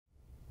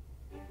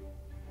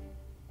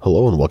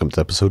Hello and welcome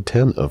to episode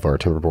 10 of our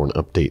Timberborn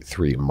Update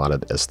 3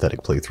 modded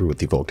aesthetic playthrough with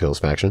the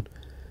Folktales faction.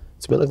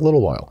 It's been a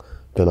little while.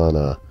 Been on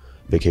a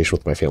vacation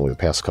with my family the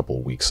past couple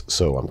of weeks,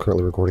 so I'm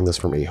currently recording this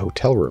from a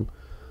hotel room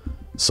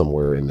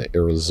somewhere in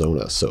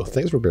Arizona, so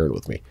thanks for bearing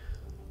with me.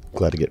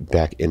 Glad to get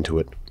back into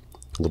it.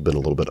 Been a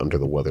little bit under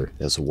the weather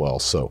as well,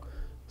 so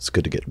it's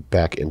good to get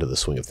back into the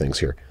swing of things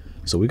here.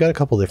 So we've got a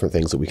couple different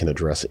things that we can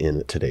address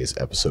in today's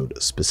episode,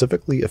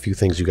 specifically a few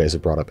things you guys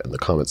have brought up in the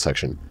comment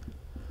section,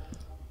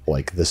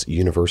 like this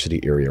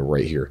university area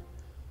right here.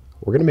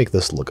 We're going to make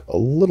this look a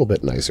little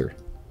bit nicer,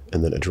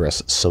 and then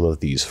address some of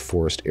these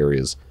forest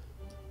areas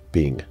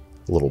being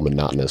a little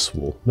monotonous.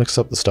 We'll mix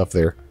up the stuff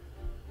there,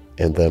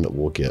 and then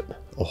we'll get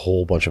a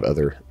whole bunch of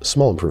other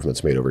small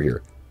improvements made over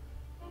here,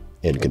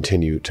 and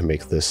continue to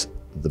make this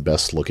the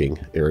best looking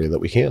area that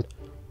we can.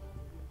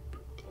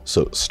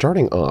 So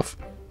starting off,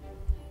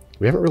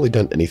 we haven't really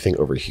done anything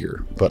over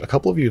here, but a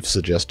couple of you have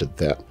suggested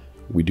that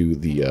we do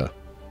the,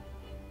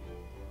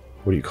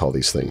 what do you call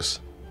these things?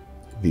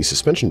 The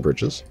suspension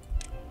bridges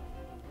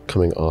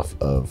coming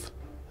off of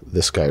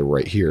this guy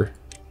right here.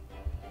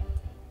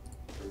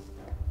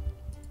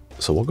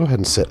 So we'll go ahead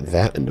and set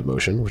that into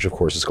motion, which of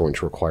course is going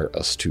to require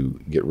us to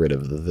get rid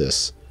of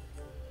this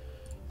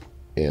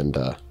and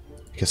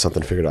get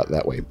something figured out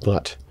that way.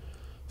 But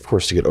of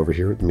course, to get over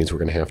here, it means we're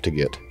going to have to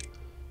get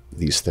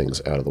these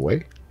things out of the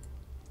way.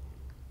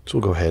 So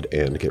we'll go ahead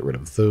and get rid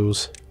of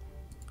those.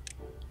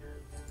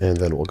 And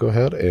then we'll go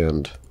ahead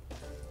and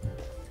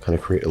kind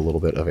of create a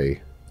little bit of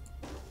a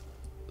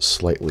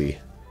slightly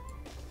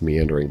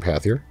meandering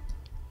path here.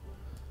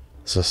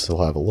 So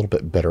still have a little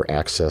bit better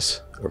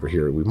access over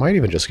here. We might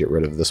even just get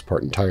rid of this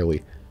part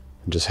entirely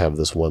and just have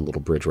this one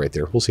little bridge right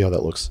there. We'll see how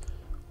that looks.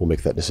 We'll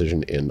make that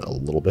decision in a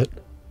little bit.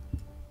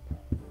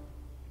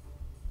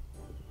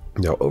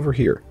 Now over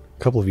here, a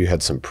couple of you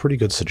had some pretty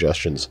good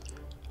suggestions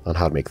on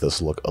how to make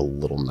this look a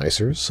little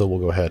nicer, so we'll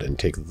go ahead and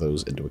take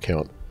those into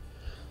account.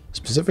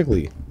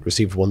 Specifically,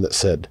 received one that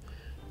said,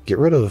 get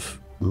rid of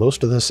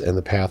most of this and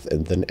the path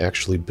and then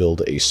actually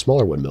build a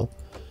smaller windmill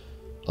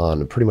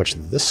on pretty much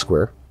this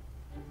square,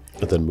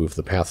 and then move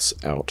the paths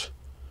out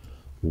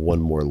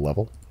one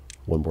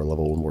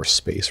more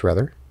space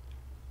rather.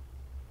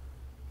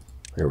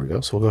 There we go.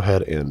 So we'll go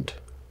ahead and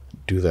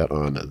do that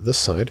on this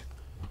side.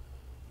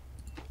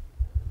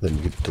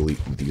 Then you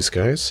delete these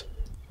guys.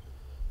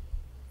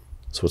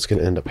 So what's going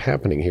to end up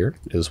happening here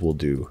is we'll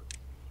do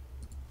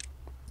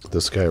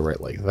this guy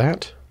right like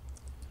that.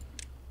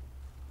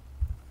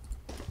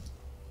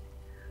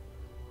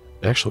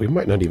 Actually, we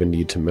might not even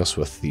need to mess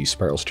with the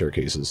spiral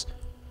staircases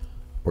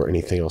or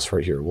anything else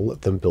right here. We'll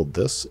let them build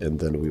this, and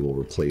then we will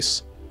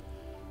replace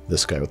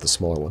this guy with the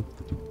smaller one.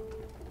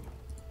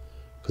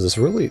 Because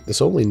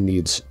this only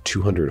needs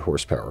 200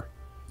 horsepower.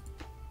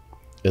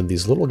 And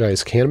these little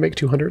guys can make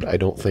 200. I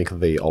don't think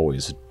they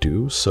always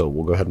do, so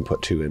we'll go ahead and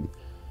put 2 in.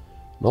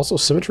 And also,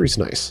 symmetry is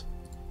nice.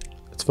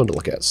 It's fun to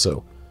look at,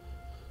 so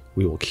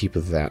we will keep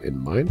that in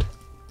mind.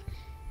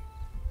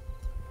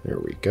 There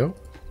we go.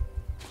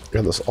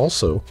 And this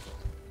also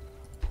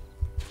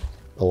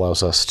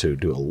allows us to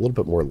do a little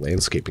bit more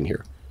landscaping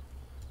here.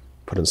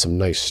 Put in some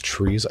nice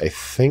trees. I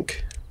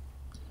think...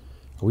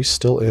 Are we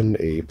still in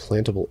a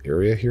plantable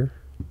area here?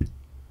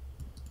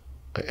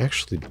 I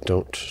actually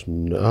don't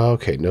know.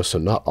 Okay, no, so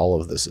not all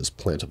of this is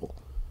plantable.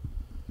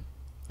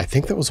 I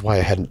think that was why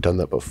I hadn't done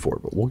that before,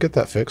 but we'll get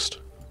that fixed.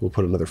 We'll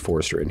put another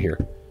forester in here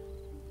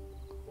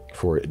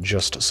for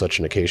just such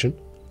an occasion.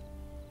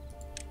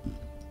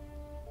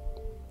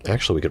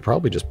 Actually, we could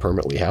probably just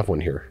permanently have one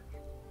here.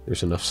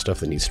 There's enough stuff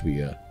that needs to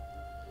be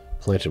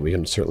planted. We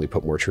can certainly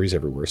put more trees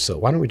everywhere, so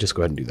why don't we just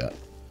go ahead and do that?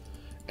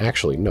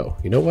 Actually, no.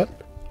 You know what?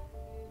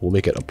 We'll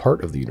make it a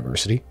part of the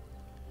university.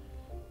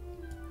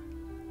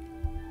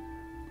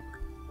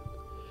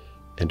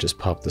 And just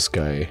pop this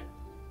guy,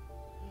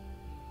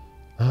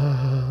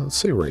 let's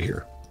say right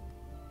here.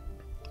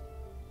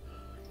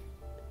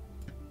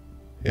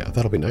 Yeah,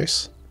 that'll be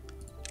nice.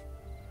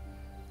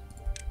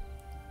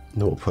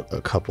 Then we'll put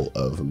a couple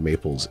of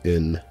maples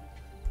in.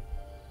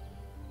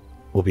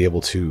 We'll be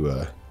able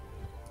to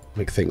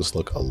make things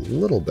look a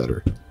little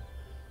better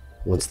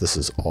once this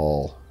is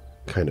all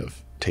kind of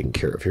taken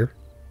care of here.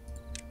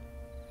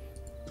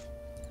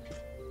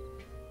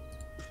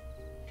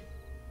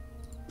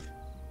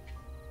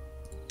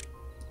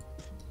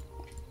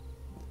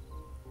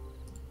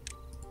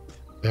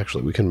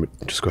 Actually, we can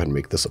just go ahead and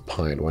make this a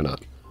pine. Why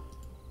not?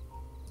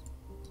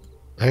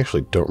 I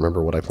actually don't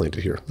remember what I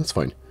planted here. That's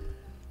fine.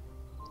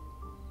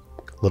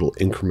 Little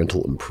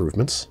incremental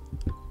improvements.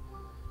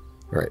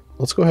 Alright,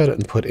 let's go ahead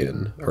and put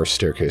in our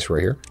staircase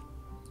right here.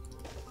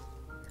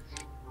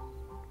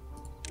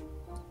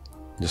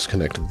 Just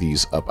connect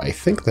these up. I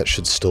think that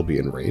should still be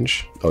in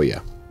range. Oh yeah,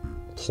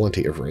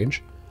 plenty of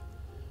range.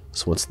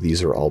 So once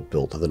these are all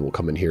built, then we'll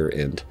come in here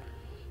and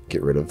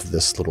get rid of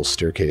this little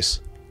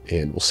staircase.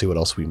 And we'll see what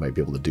else we might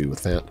be able to do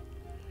with that.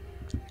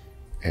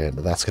 And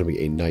that's going to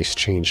be a nice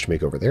change to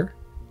make over there.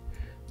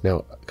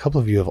 Now, a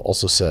couple of you have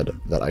also said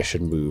that I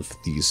should move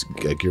these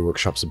gear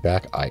workshops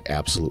back. I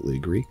absolutely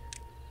agree.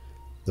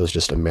 It was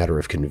just a matter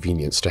of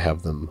convenience to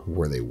have them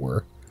where they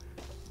were.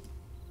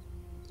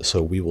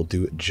 So we will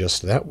do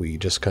just that. We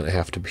just kind of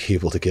have to be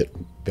able to get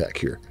back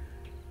here.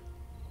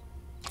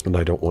 And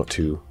I don't want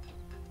to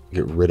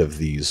get rid of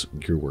these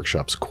gear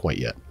workshops quite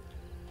yet,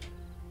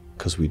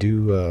 because we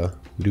do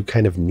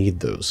kind of need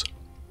those.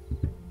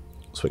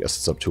 So I guess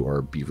it's up to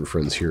our beaver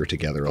friends here to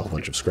gather a whole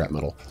bunch of scrap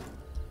metal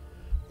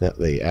that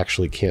they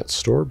actually can't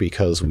store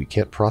because we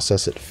can't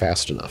process it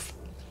fast enough.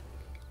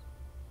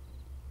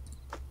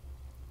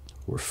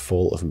 We're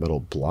full of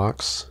metal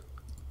blocks.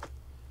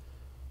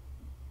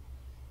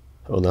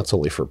 Oh, and that's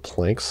only for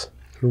planks.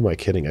 Who am I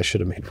kidding? I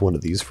should have made one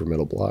of these for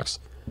metal blocks.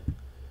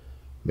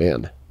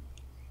 Man.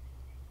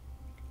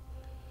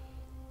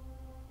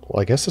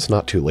 Well, I guess it's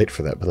not too late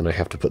for that, but then I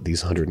have to put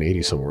these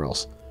 180 somewhere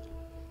else.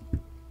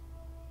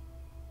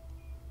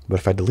 But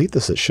if I delete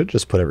this, it should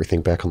just put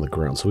everything back on the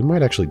ground, so we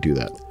might actually do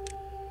that.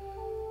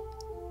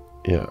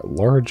 Yeah,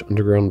 large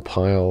underground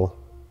pile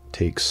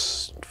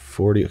takes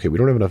 40. Okay, we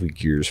don't have enough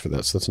gears for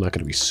that, so that's not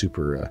going to be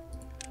super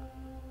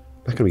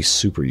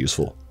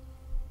useful.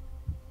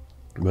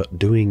 But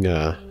doing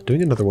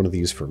another one of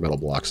these for metal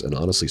blocks, and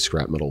honestly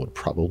scrap metal would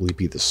probably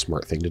be the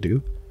smart thing to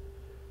do.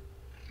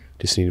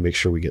 Just need to make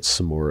sure we get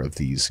some more of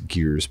these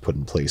gears put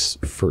in place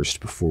first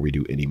before we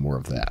do any more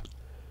of that.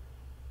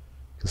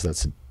 Because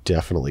that's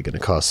definitely going to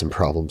cause some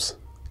problems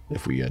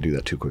if we do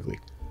that too quickly.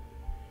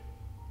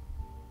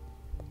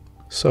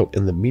 So,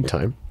 in the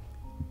meantime,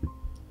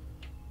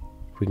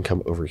 we can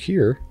come over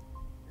here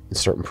and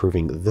start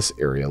improving this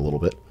area a little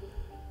bit.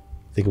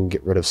 I think we can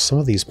get rid of some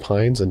of these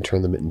pines and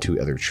turn them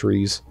into other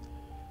trees.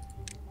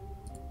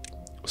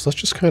 So let's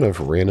just kind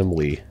of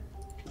randomly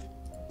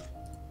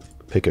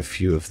pick a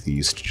few of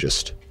these to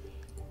just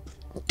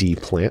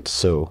de-plant.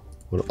 So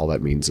what all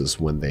that means is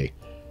when they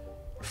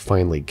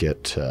finally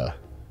get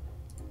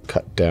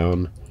cut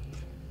down,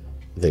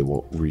 they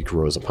won't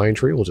regrow as a pine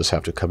tree. We'll just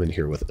have to come in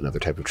here with another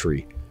type of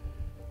tree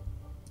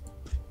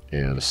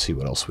and see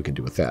what else we can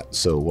do with that.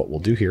 So what we'll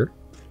do here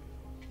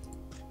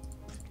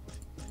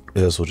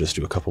is we'll just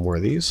do a couple more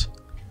of these.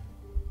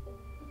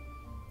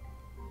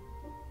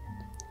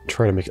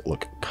 Try to make it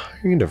look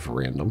kind of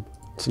random.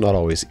 It's not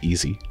always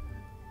easy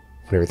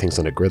when everything's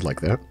on a grid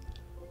like that.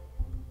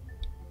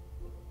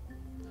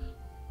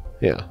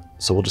 Yeah,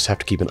 so we'll just have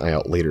to keep an eye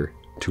out later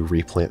to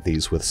replant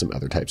these with some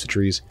other types of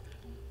trees.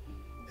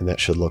 And that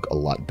should look a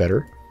lot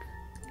better.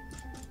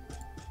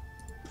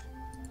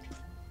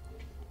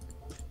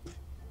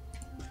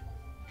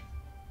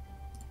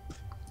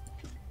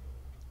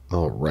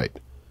 Alright.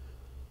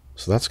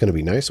 So that's going to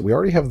be nice. We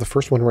already have the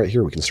first one right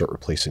here we can start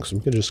replacing. So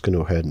I'm just going to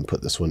go ahead and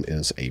put this one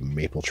as a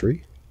maple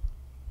tree.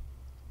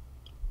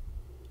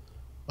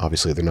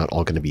 Obviously, they're not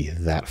all going to be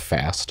that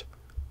fast.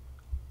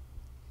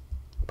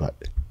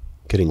 But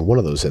getting one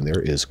of those in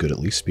there is good at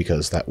least,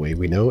 because that way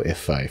we know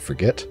if I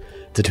forget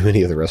to do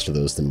any of the rest of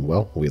those, then,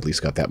 well, we at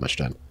least got that much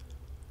done.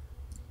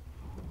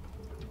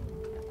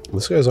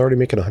 This guy's already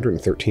making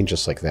 113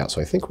 just like that, so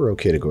I think we're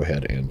okay to go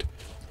ahead and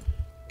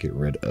get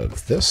rid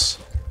of this.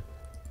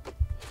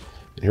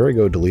 And here I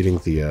go deleting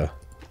the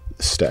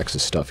stacks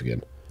of stuff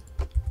again.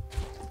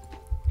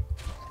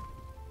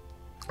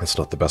 That's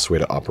not the best way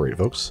to operate,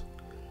 folks.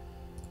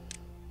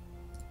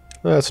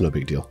 That's no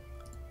big deal.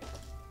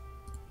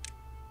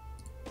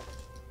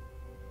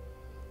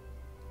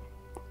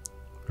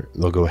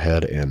 They'll go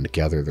ahead and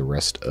gather the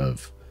rest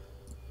of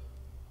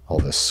all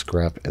this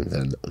scrap, and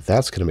then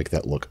that's going to make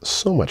that look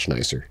so much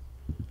nicer.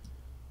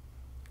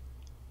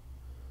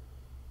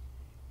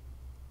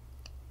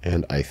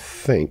 And I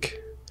think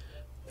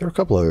there are a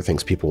couple other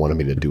things people wanted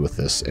me to do with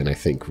this, and I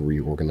think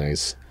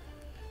reorganize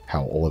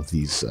how all of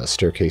these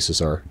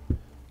staircases are,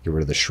 get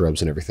rid of the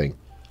shrubs and everything.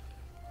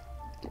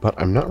 But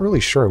I'm not really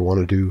sure I want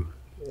to do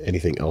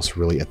anything else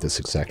really at this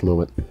exact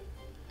moment.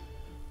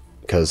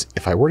 Because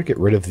if I were to get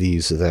rid of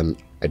these, then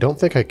I don't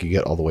think I could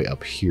get all the way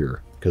up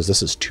here, because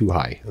this is too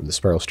high, and the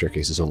spiral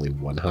staircase is only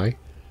one high.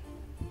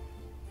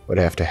 I'd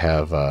have to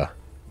have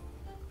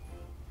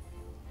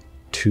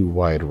two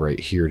wide right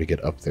here to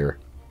get up there.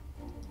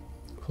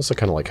 Plus, I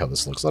kind of like how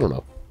this looks. I don't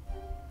know.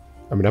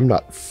 I mean, I'm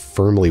not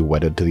firmly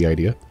wedded to the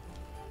idea,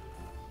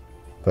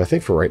 but I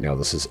think for right now,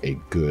 this is a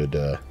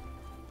good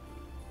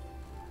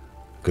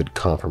good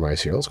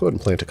compromise here. Let's go ahead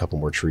and plant a couple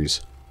more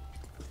trees.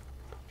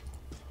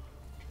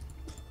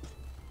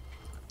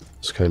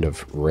 Just kind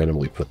of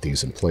randomly put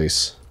these in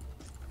place.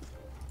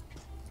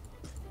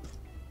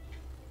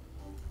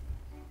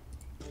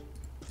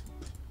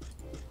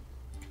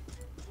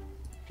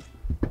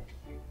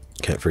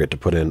 Can't forget to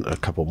put in a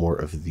couple more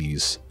of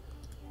these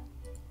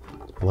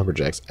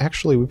lumberjacks.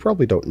 Actually, we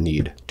probably don't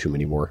need too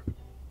many more.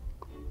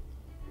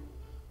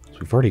 So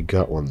we've already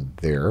got one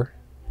there.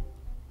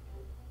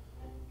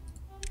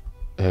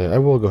 I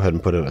will go ahead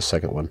and put in a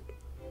second one.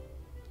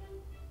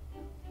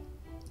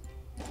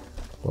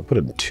 I'll put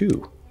in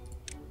two.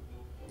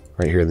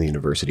 Right here in the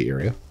university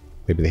area.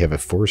 Maybe they have a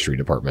forestry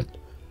department.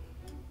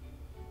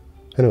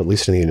 I know at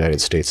least in the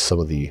United States, some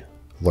of the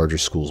larger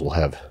schools will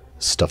have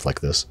stuff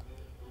like this,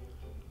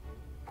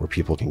 where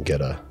people can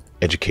get a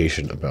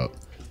education about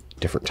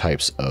different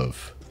types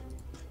of,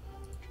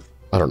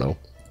 I don't know.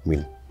 I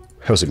mean,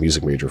 I was a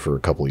music major for a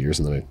couple of years,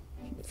 and then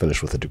I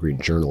finished with a degree in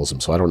journalism,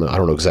 so I don't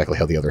know exactly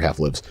how the other half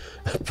lives,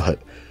 but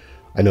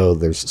I know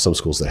there's some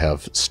schools that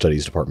have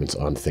studies departments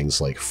on things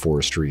like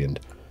forestry and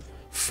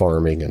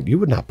farming, and you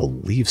would not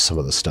believe some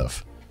of the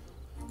stuff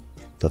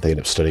that they end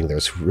up studying there.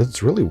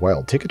 It's really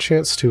wild. Take a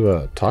chance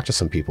to talk to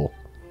some people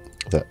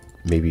that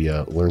maybe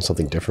learn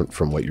something different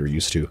from what you're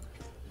used to,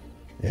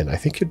 and I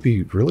think you'd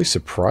be really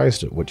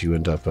surprised at what you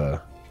end up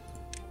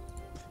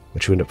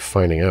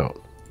finding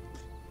out.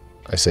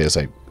 I say as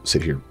I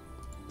sit here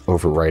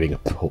overriding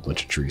a whole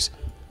bunch of trees.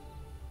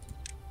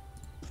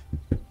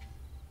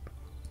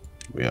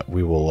 Yeah,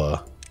 we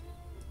will,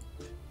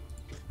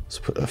 let's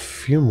put a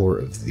few more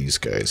of these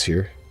guys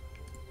here.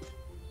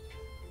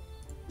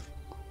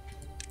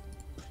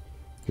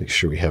 Make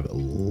sure we have a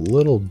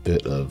little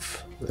bit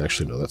of,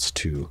 actually no, that's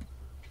too,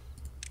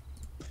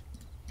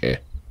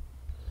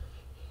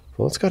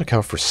 well, it's got to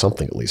count for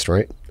something at least,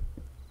 right?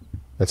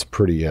 That's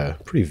pretty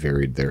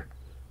varied there.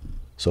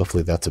 So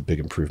hopefully that's a big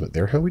improvement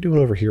there. How are we doing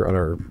over here on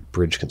our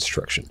bridge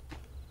construction?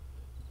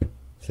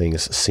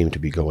 Things seem to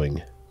be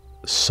going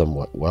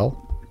somewhat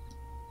well.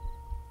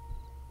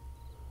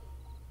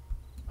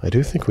 I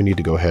do think we need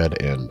to go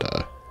ahead and,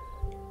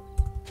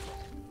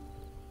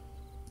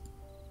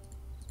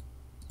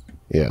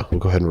 yeah, we'll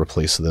go ahead and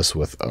replace this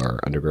with our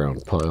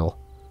underground pile.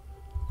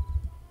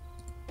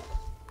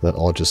 That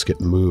all just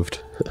get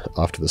moved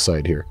off to the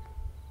side here.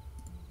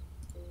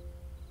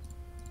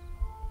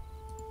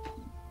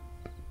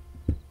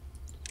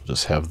 We'll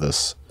just have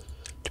this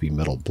to be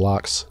metal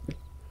blocks.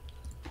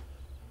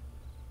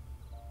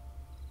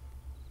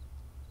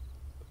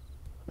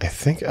 I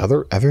think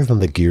other than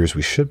the gears,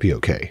 we should be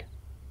okay.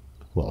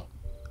 Well,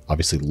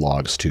 obviously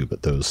logs too,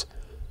 but those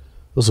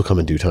will come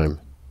in due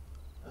time.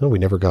 Oh, we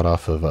never got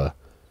off of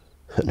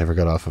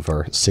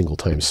our single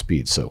time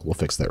speed, so we'll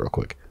fix that real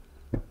quick.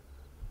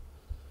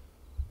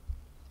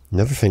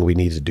 Another thing we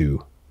need to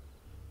do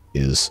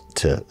is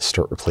to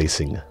start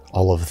replacing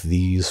all of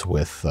these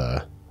with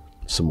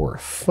some more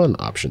fun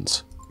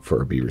options for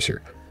our beavers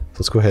here. So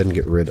let's go ahead and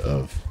get rid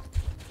of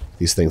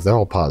these things. They're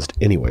all paused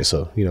anyway,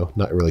 so, you know,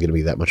 not really going to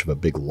be that much of a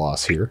big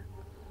loss here.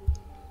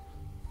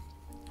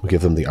 We'll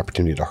give them the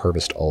opportunity to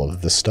harvest all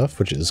of this stuff,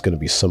 which is going to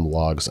be some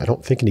logs. I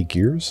don't think any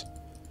gears.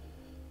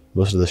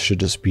 Most of this should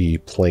just be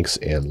planks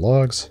and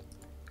logs.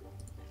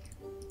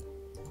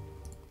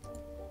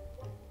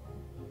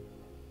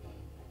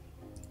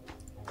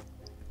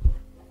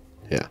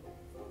 Yeah.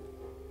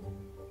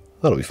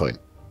 That'll be fine.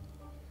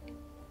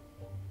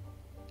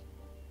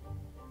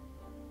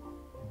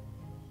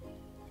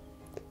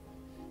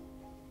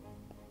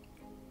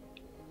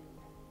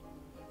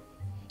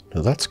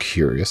 Now that's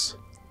curious.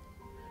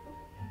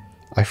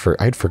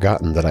 I'd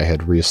forgotten that I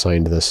had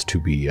reassigned this to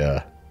be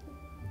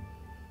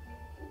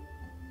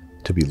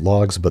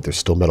logs, but there's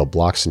still metal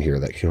blocks in here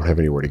that you don't have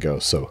anywhere to go.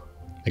 So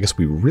I guess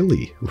we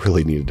really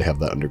needed to have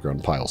that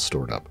underground pile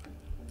stored up.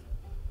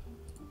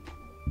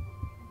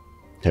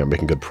 Yeah, we're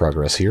making good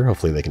progress here.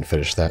 Hopefully they can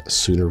finish that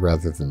sooner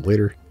rather than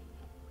later.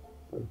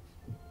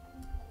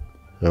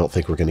 I don't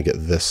think we're going to get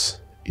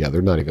this. Yeah,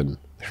 they're not even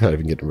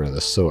getting rid of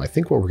this. So I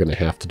think what we're going to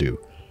have to do,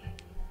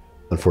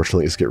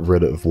 unfortunately, is get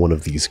rid of one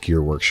of these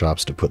gear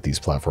workshops to put these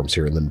platforms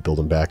here and then build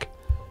them back.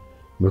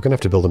 We're going to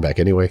have to build them back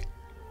anyway.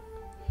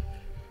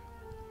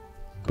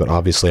 But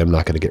obviously I'm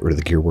not going to get rid of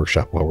the gear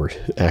workshop while we're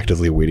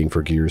actively waiting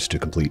for gears to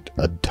complete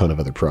a ton of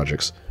other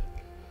projects.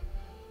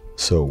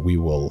 So we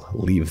will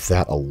leave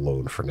that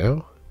alone for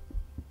now.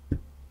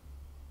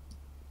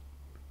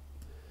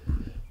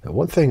 Now,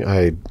 one thing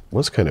I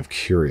was kind of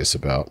curious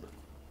about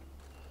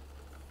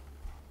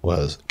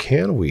was,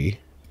 can we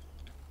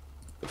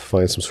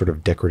find some sort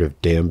of decorative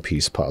dam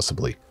piece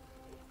possibly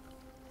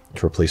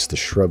to replace the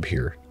shrub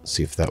here?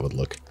 See if that would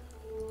look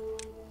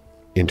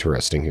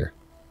interesting here.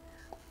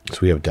 So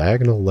we have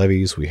diagonal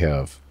levees, we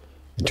have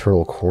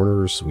internal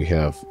corners, we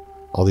have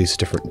all these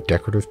different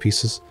decorative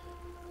pieces.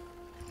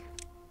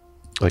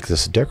 Like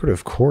this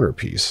decorative corner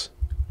piece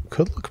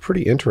could look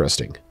pretty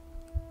interesting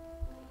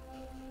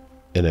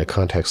in a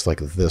context like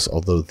this,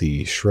 although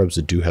the shrubs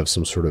do have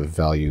some sort of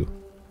value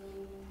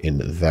in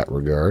that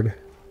regard.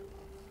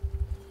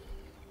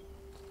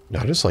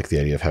 Now, I just like the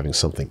idea of having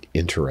something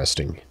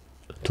interesting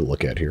to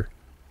look at here.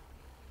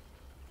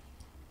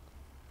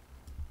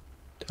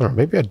 I don't know,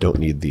 maybe I don't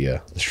need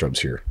the shrubs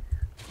here.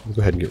 We'll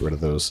go ahead and get rid of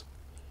those.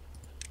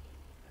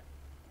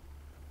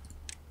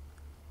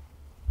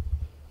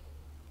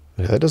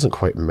 Okay, that doesn't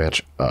quite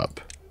match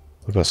up.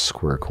 What about a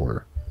square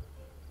corner?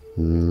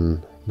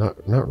 Not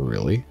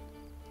really.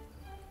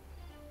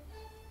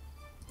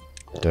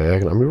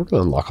 Diagonal. I mean, we're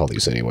going to unlock all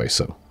these anyway,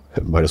 so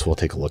might as well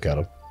take a look at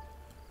them.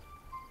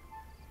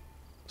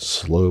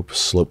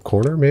 Slope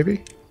corner,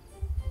 maybe?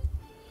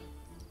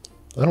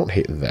 I don't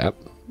hate that.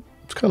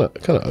 It's kind of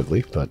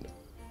ugly, but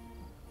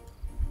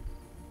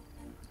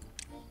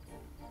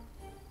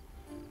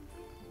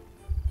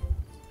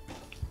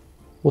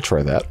we'll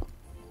try that.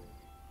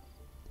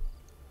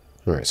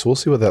 Alright, so we'll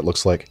see what that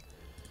looks like.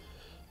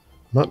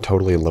 Not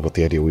totally in love with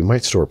the idea. We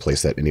might still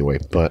replace that anyway,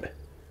 but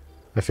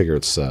I figure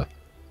it's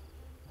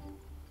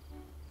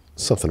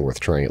something worth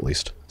trying at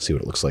least. See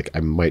what it looks like. I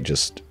might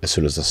just, as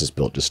soon as this is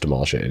built, just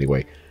demolish it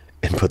anyway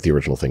and put the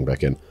original thing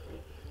back in.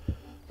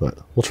 But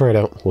we'll try it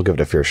out. We'll give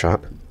it a fair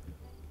shot.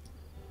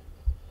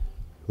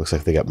 Looks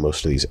like they got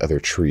most of these other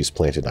trees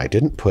planted. I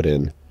didn't put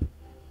in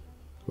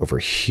over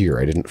here.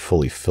 I didn't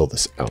fully fill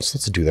this out. So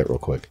let's do that real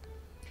quick.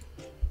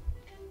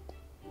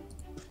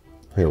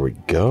 There we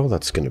go.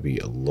 That's going to be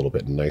a little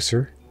bit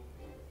nicer.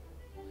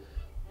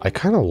 I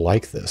kind of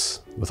like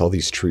this with all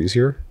these trees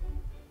here.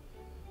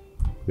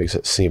 Makes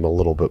it seem a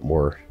little bit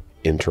more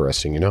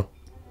interesting, you know?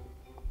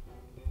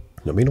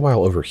 Now,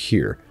 meanwhile, over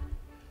here,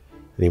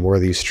 any more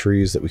of these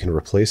trees that we can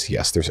replace?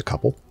 Yes, there's a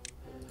couple.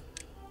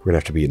 We're going to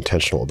have to be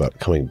intentional about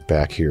coming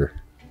back here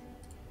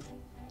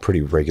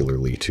pretty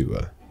regularly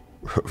to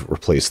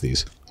replace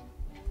these.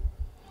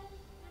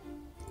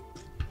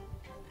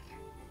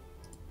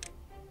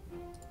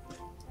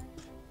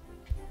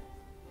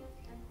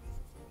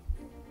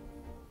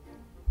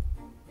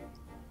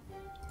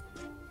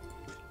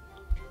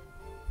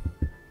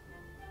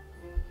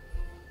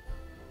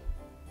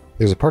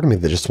 There's a part of me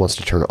that just wants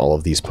to turn all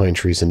of these pine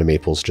trees into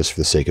maples just for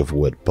the sake of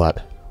wood,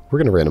 but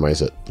we're going to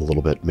randomize it a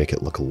little bit, make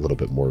it look a little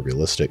bit more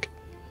realistic.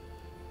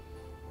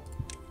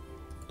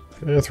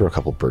 I'm going to throw a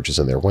couple birches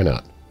in there. Why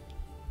not?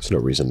 There's no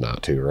reason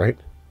not to, right?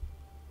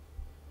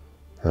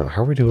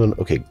 How are we doing?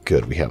 Okay,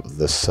 good. We have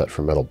this set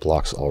for metal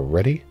blocks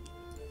already.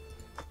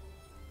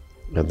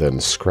 And then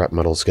scrap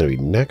metal is going to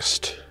be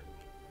next.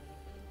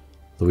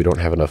 Though we don't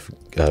have enough.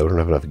 We don't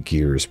have enough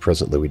gears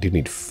presently. We do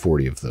need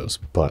 40 of those,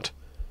 but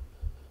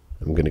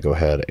I'm going to go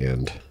ahead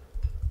and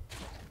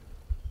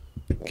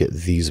get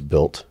these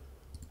built,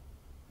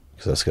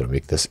 because that's going to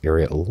make this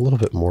area a little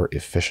bit more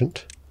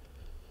efficient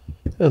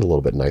and a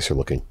little bit nicer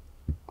looking.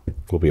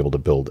 We'll be able to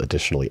build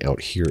additionally out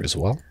here as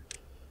well.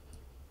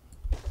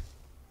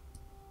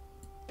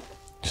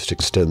 Just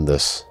extend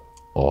this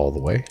all the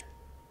way.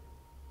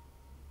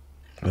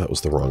 That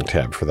was the wrong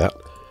tab for that.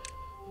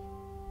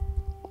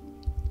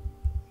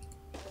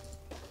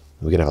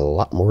 We're going to have a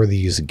lot more of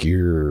these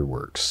gear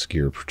works,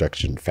 gear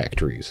production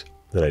factories,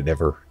 that I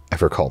never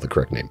ever call the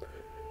correct name.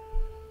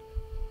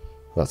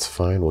 That's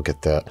fine. We'll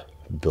get that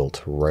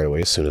built right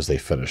away as soon as they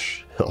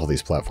finish all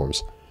these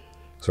platforms.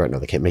 Because right now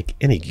they can't make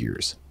any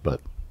gears, but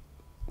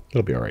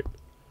it'll be alright.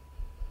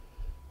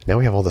 Now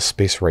we have all the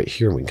space right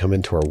here, and we can come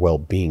into our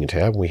well-being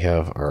tab. We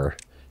have our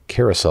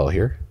carousel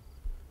here.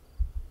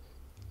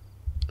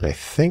 And I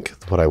think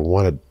what I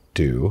want to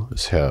do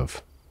is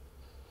have...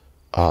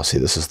 see,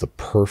 this is the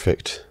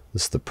perfect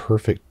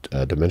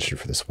dimension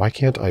for this. Why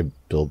can't I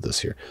build this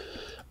here?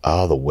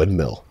 The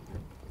windmill.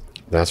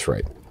 That's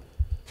right.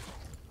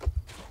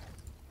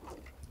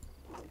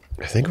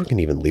 I think we can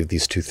even leave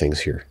these two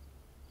things here.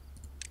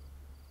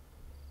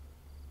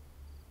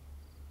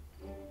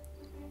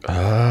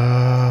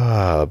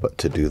 But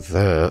to do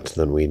that,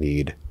 then we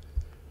need...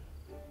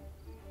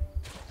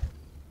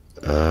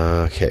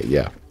 okay,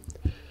 yeah.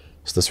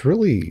 So this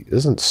really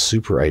isn't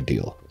super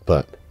ideal,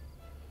 but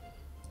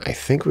I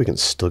think we can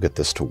still get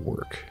this to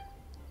work.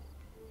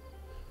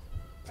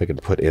 If I can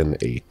put in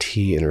a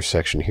T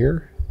intersection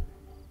here,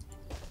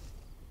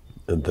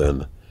 and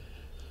then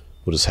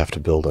we'll just have to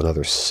build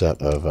another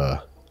set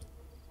of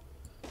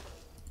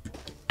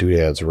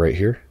doodads right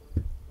here.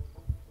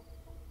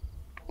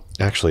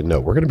 Actually, no,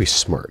 we're going to be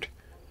smart.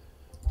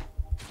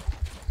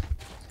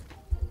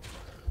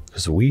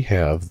 Because we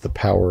have the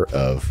power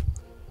of,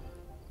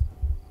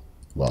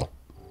 well,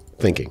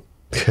 thinking.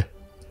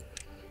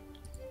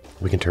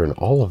 We can turn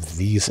all of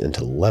these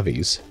into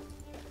levees.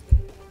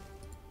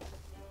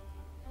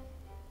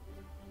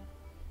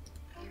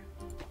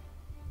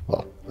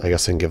 Well, I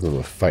guess I can give them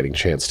a fighting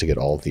chance to get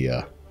all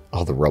the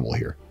rubble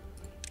here.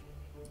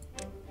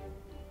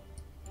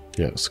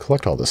 Yeah, let's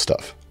collect all this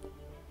stuff.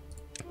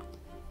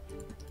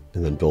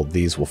 And then build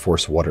these. We'll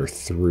force water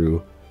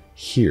through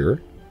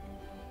here.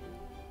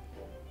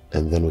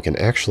 And then we can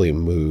actually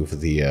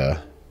move the...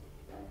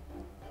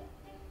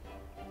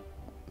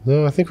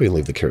 No, I think we can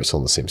leave the carousel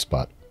in the same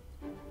spot.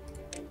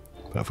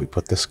 But if we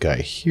put this guy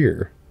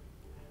here...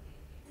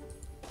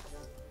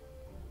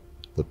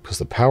 Because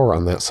the power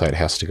on that side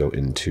has to go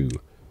into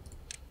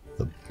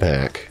the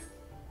back.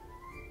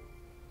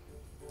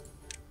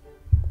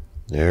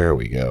 There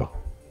we go.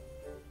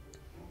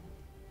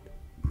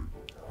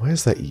 Why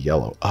is that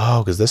yellow?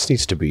 Oh, because this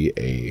needs to be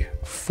a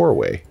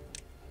four-way.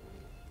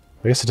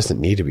 I guess it doesn't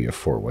need to be a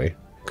four-way.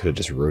 Could have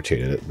just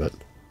rotated it, but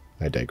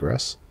I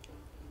digress.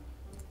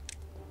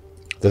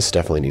 This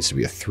definitely needs to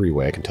be a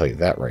three-way, I can tell you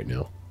that right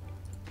now.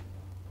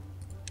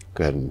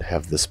 Go ahead and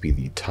have this be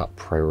the top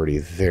priority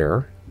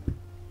there.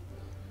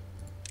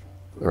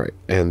 Alright,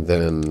 and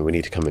then we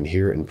need to come in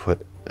here and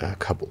put a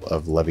couple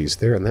of levees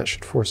there, and that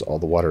should force all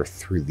the water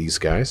through these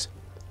guys.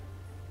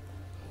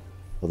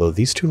 Although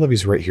these two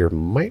levees right here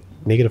might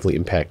negatively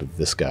impact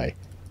this guy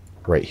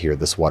right here,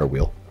 this water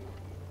wheel.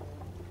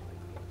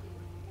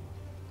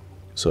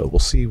 So we'll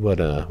see what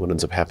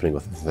ends up happening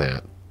with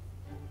that.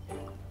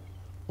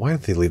 Why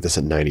did they leave this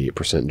at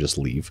 98% and just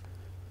leave?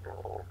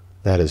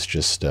 That is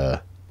just,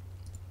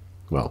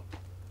 well...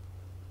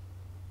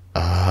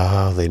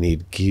 they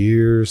need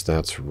gears.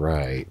 That's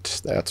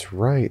right. That's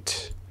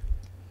right.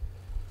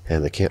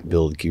 And they can't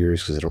build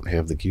gears because they don't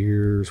have the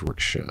gears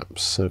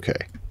workshops.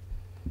 Okay.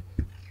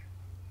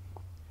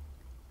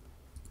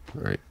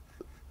 Alright.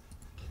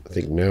 I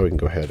think now we can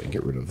go ahead and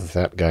get rid of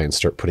that guy and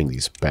start putting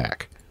these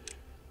back.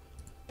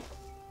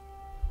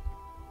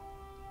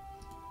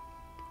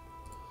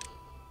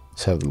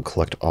 Let's have them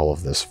collect all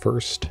of this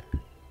first.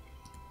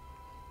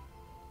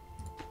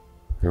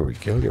 There we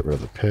go. Get rid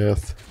of the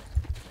path.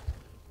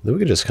 Then we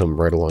can just come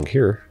right along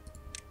here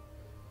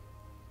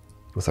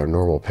with our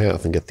normal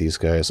path and get these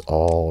guys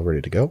all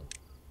ready to go.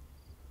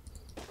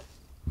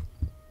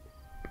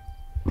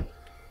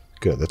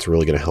 Good, that's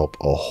really going to help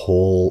a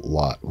whole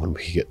lot when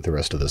we get the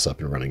rest of this up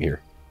and running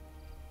here.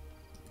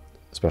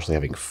 Especially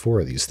having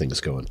 4 of these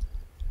things going.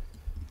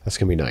 That's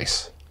going to be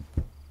nice.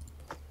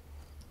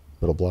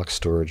 Metal block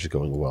storage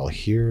going well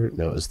here.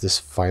 Now, is this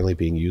finally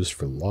being used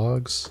for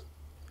logs?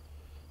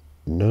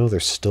 No,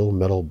 there's still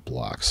metal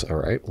blocks.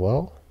 Alright,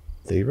 well...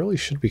 they really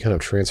should be kind of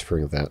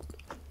transferring that.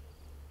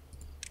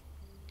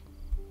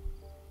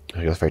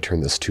 I guess if I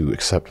turn this to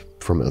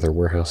accept from other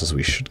warehouses,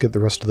 we should get the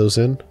rest of those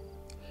in.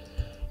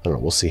 I don't know,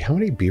 we'll see. How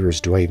many beavers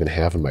do I even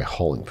have in my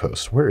hauling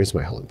post? Where is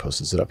my hauling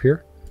post? Is it up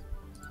here?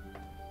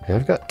 Okay,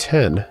 I've got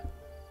 10.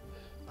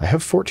 I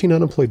have 14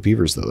 unemployed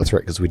beavers, though. That's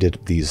right, because we did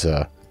these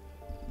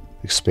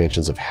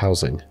expansions of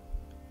housing.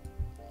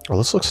 Oh,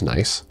 this looks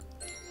nice.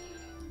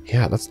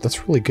 Yeah,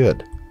 that's really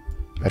good.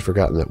 I'd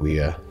forgotten that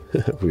we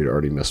we'd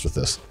already messed with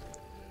this.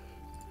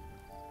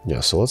 Yeah,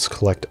 so let's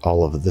collect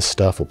all of this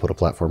stuff. We'll put a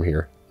platform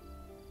here.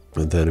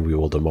 And then we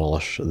will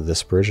demolish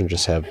this bridge and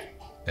just have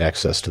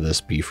access to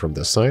this be from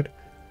this side.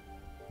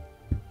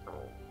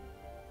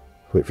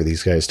 Wait for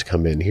these guys to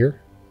come in here.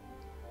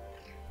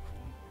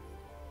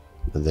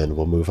 And then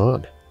we'll move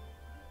on.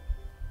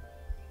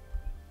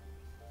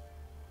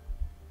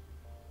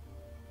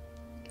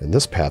 And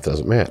this path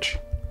doesn't match.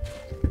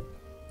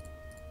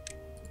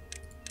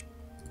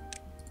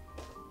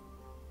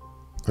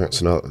 Alright,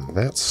 so now that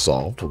that's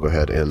solved, we'll go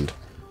ahead and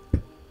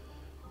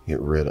get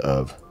rid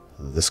of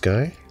this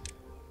guy.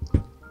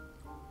 And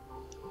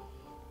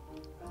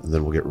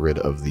then we'll get rid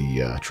of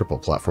the triple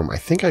platform. I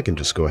think I can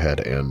just go ahead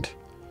and...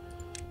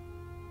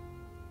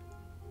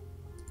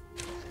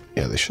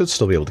 yeah, they should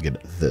still be able to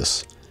get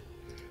this.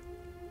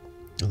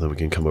 And then we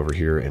can come over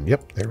here and,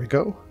 yep, there we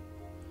go.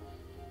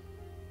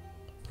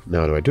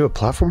 Now, do I do a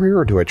platform here,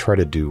 or do I try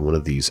to do one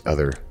of these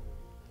other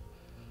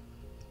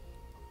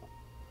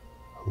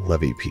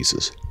levee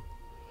pieces?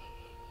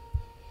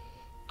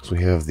 Because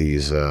we have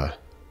these... no,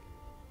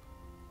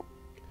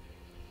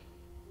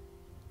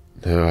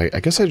 I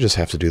guess I just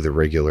have to do the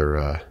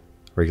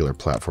regular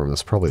platform.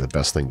 That's probably the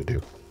best thing to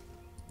do.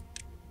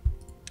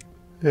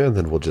 And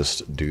then we'll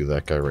just do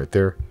that guy right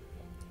there.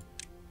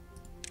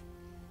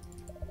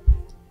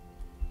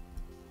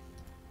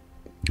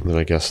 And then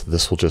I guess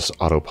this will just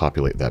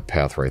auto-populate that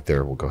path right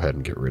there. We'll go ahead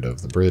and get rid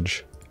of the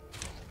bridge.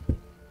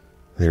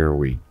 There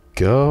we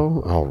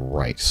go.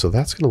 Alright, so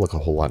that's going to look a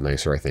whole lot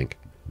nicer, I think.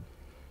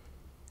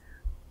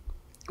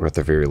 Or at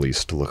the very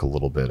least, to look a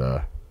little bit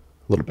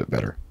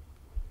better.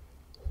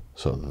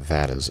 So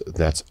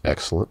that's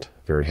excellent.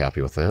 Very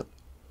happy with that.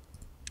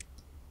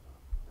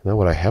 Now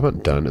what I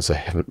haven't done is I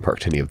haven't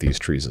marked any of these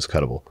trees as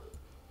cuttable.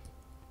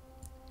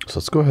 So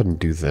let's go ahead and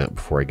do that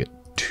before I get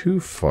too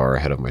far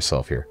ahead of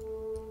myself here.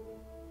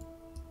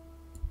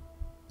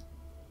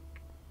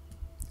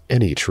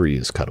 Any tree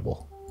is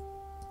cuttable.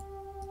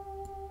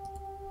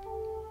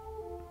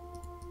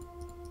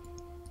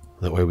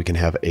 That way we can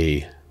have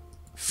a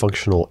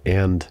functional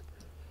and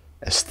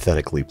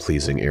aesthetically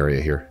pleasing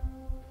area here.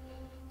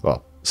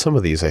 Well, some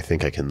of these I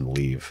think I can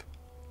leave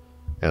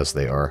as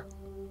they are.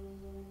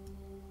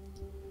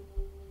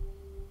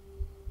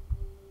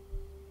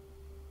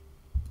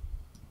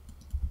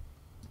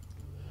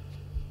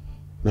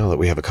 Now that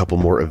we have a couple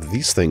more of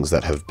these things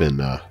that have been,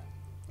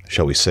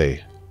 shall we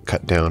say,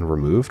 cut down,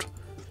 removed,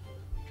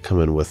 come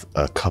in with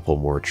a couple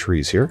more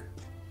trees here.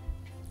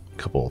 A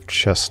couple of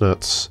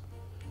chestnuts.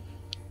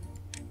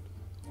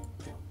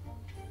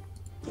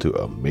 Do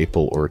a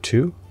maple or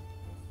two.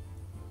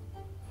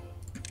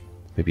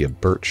 Maybe a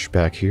birch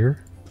back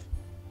here.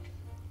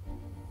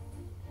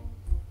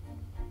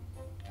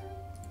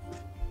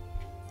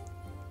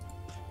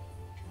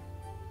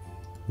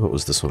 What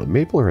was this one? A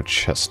maple or a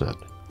chestnut?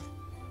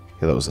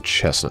 Yeah, that was a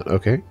chestnut.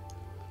 Okay.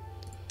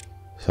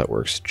 So that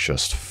works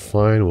just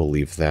fine. We'll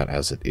leave that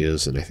as it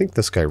is. And I think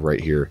this guy right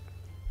here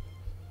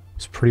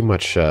is pretty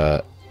much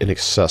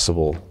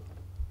inaccessible.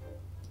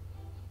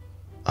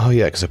 Oh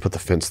yeah, because I put the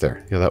fence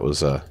there. Yeah, that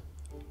was not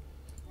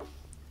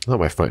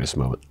my finest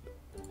moment.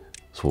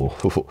 So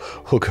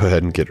we'll go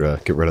ahead and get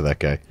rid of that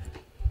guy.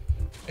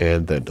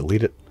 And then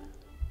delete it.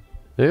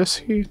 Yeah,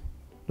 see?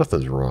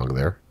 Nothing's wrong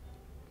there.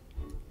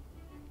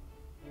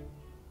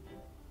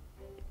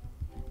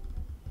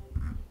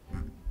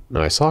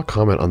 Now, I saw a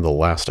comment on the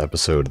last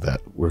episode that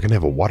we're going to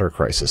have a water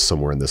crisis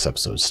somewhere in this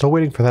episode. Still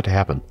waiting for that to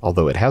happen,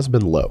 although it has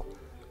been low.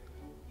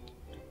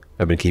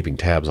 I've been keeping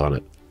tabs on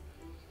it.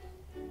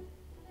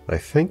 I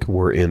think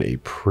we're in a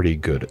pretty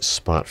good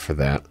spot for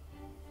that.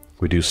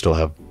 We do still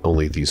have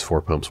only these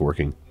 4 pumps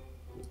working.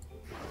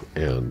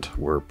 And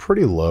we're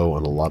pretty low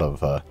on a lot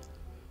of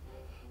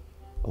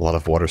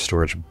water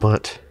storage,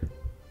 but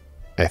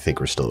I think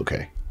we're still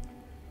okay.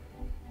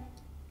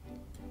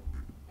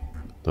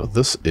 Now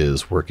this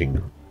is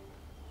working,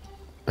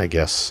 I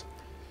guess,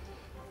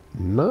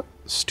 not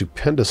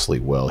stupendously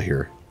well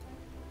here.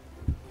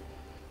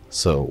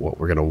 So what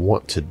we're going to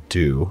want to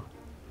do,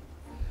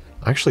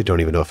 I actually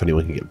don't even know if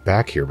anyone can get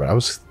back here, but I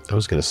was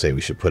going to say we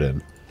should put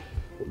in,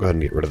 we'll go ahead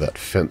and get rid of that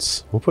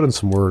fence. We'll put in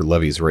some more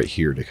levees right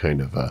here to kind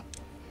of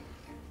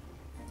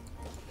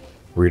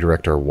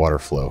redirect our water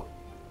flow.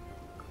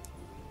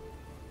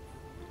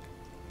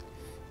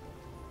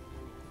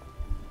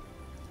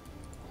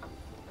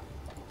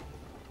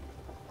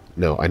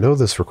 Now, I know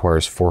this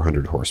requires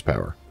 400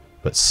 horsepower,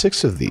 but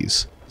 6 of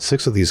these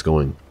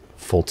going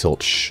full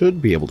tilt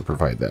should be able to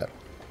provide that.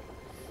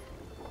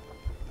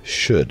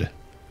 Should.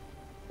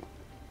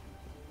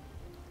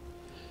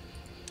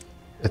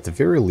 At the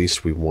very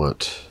least, we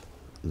want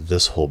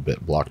this whole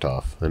bit blocked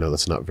off. I know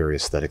that's not very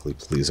aesthetically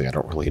pleasing. I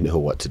don't really know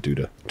what to do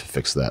to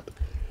fix that.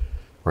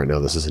 Right now,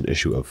 this is an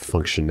issue of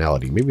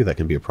functionality. Maybe that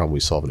can be a problem we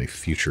solve in a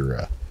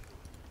future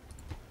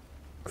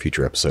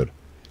episode.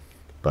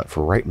 But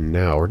for right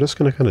now, we're just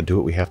going to kind of do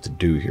what we have to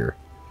do here.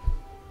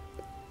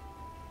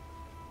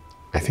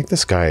 I think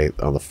this guy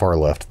on the far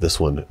left,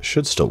 this one,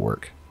 should still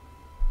work.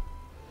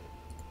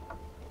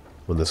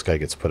 When this guy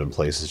gets put in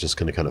place, it's just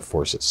going to kind of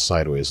force it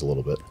sideways a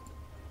little bit.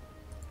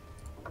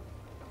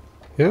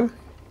 Yeah,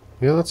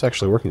 that's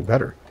actually working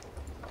better.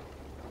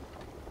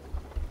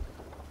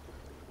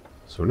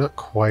 So we're not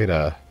quite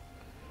at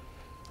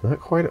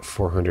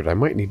 400. I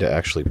might need to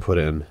actually put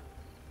in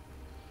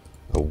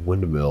a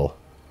windmill.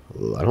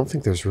 I don't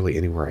think there's really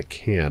anywhere I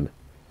can.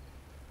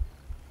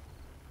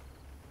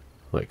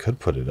 Well, I could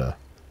put it,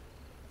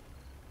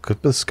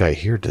 could this guy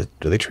here, do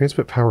they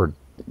transmit power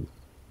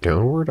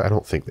downward? I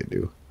don't think they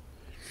do.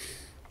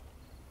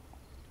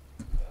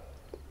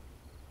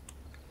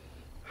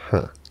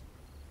 Huh.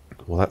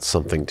 Well, that's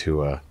something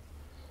to,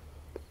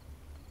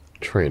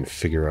 try and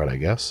figure out, I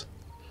guess.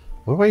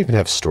 What do I even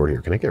have stored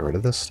here? Can I get rid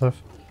of this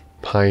stuff?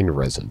 Pine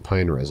resin.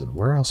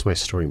 Where else am I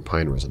storing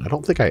pine resin? I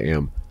don't think I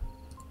am.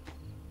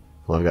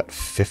 Well, I've got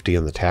 50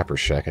 in the tapper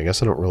shack. I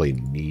guess I don't really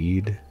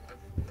need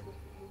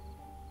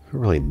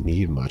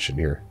much in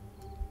here.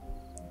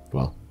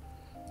 Well,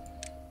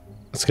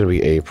 that's going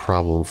to be a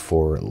problem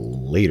for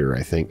later,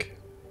 I think.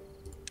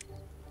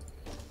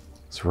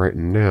 So right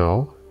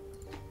now,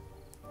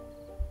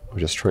 we're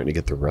just trying to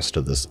get the rest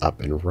of this up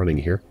and running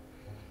here.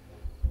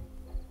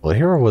 Well,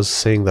 here I was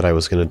saying that I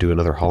was going to do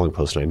another hauling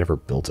post, and I never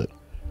built it.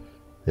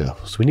 Yeah,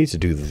 so we need to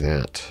do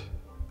that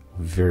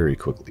very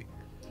quickly.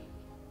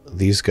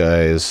 These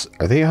guys,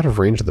 are they out of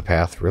range of the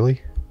path,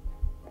 really?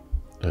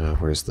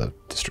 Where's the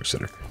district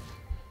center?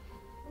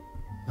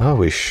 Oh,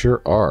 we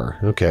sure are.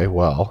 Okay,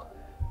 well,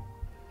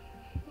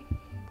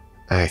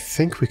 I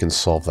think we can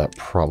solve that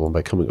problem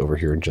by coming over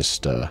here and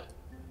just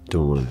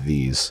doing one of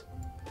these.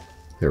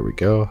 There we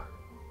go.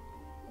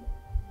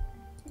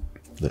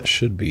 That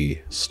should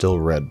be still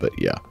red, but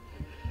yeah.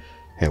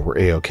 Yeah, we're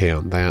A-okay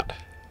on that.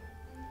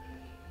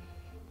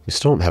 We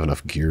still don't have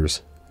enough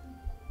gears.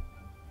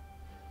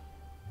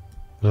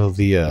 Well,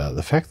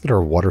 the fact that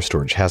our water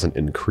storage hasn't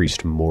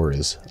increased more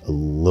is a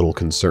little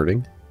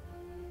concerning.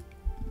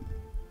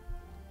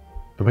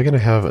 Am I going to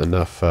have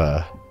enough,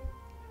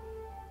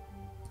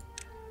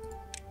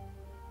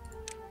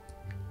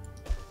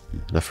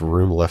 enough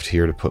room left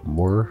here to put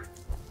more?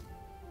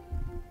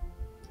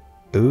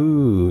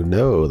 Ooh,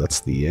 no,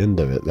 that's the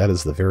end of it. That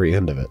is the very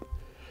end of it.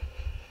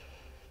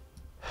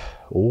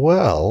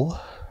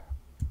 Well,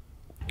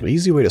 an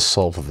easy way to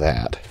solve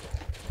that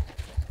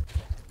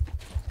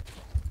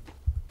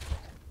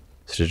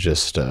is to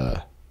just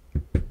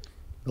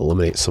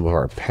eliminate some of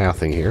our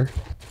pathing here.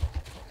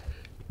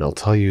 And I'll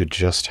tell you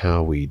just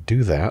how we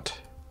do that.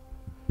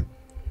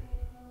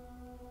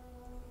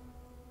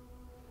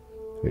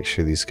 Make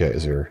sure these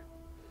guys are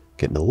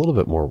getting a little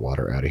bit more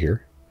water out of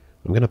here.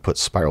 I'm going to put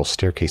spiral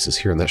staircases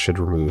here, and that should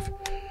remove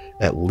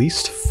at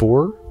least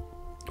four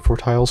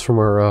tiles from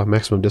our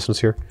maximum distance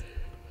here.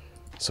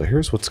 So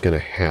here's what's going to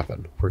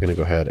happen. We're going to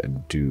go ahead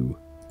and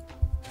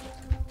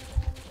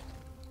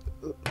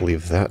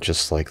leave that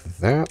just like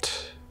that.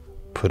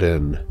 Put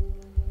in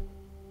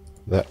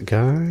that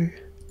guy.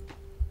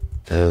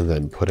 And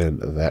then put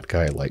in that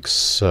guy like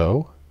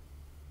so.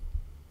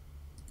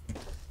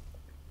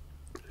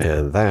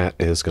 And that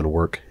is going to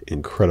work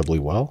incredibly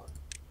well.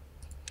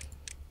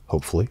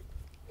 Hopefully.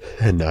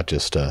 And not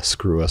just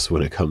screw us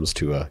when it comes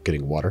to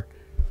getting water.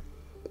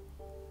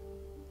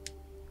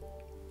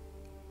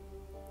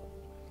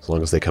 As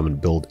long as they come and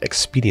build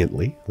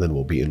expediently, then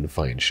we'll be in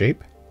fine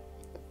shape.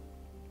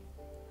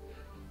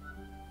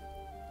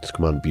 Just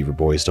come on, beaver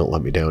boys, don't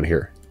let me down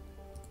here.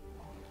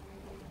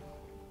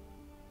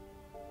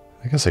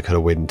 I guess I could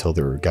have waited until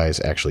there were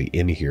guys actually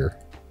in here.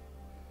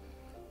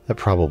 That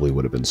probably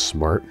would have been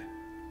smart.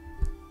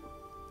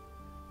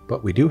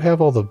 But we do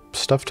have all the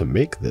stuff to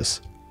make this.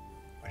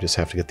 We just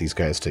have to get these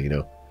guys to, you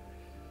know,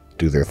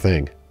 do their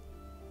thing.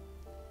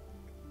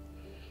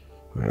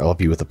 All right, all of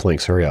you with the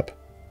planks, hurry up.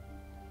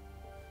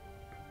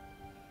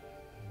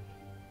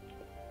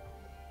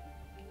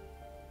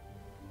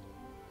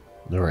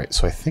 Alright,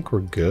 so I think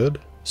we're good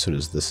as soon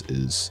as this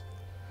is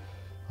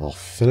all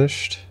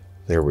finished.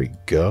 There we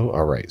go.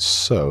 Alright,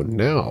 so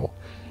now,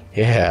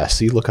 yeah,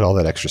 see, look at all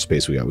that extra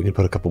space we got. We can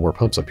put a couple more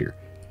pumps up here.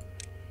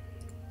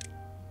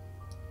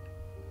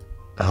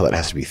 Oh, that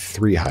has to be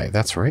 3 high.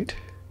 That's right.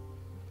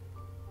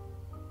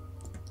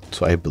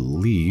 So I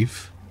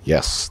believe,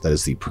 yes, that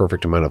is the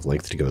perfect amount of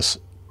length to give us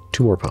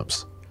 2 more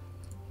pumps.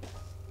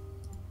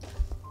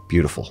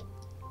 Beautiful.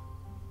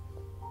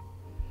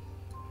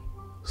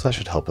 So that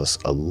should help us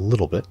a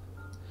little bit.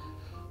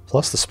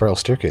 Plus, the spiral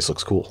staircase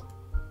looks cool.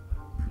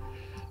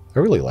 I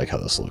really like how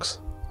this looks.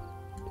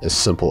 As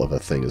simple of a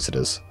thing as it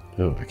is.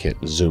 Oh, I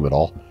can't zoom at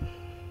all.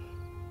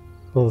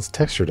 Well, this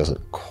texture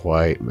doesn't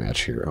quite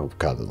match here. Oh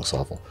god, that looks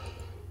awful.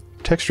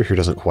 Texture here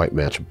doesn't quite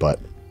match, but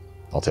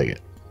I'll take it.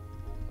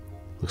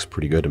 Looks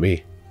pretty good to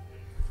me.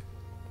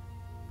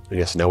 I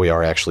guess now we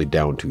are actually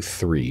down to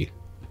 3,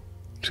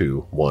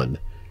 2, 1.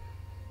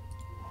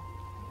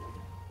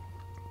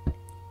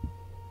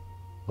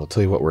 I'll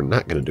tell you what we're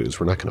not going to do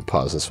is we're not going to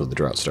pause this when the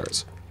drought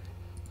starts.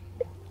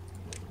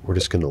 We're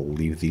just going to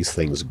leave these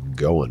things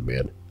going,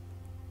 man.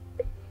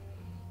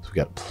 So we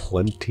got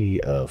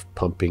plenty of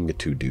pumping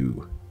to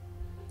do.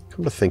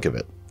 Come to think of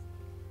it.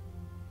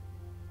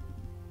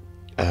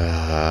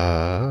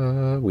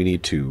 We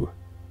need to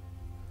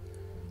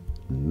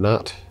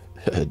not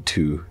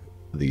do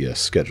the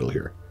schedule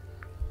here.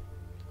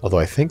 Although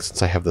I think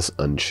since I have this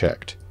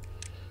unchecked,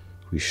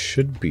 we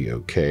should be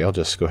okay. I'll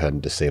just go ahead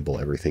and disable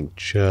everything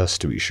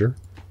just to be sure.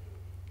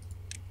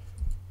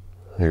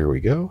 There we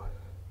go.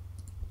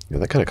 Yeah,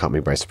 that kind of caught me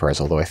by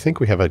surprise, although I think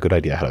we have a good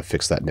idea how to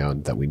fix that now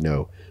that we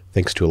know,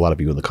 thanks to a lot of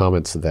you in the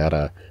comments,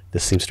 that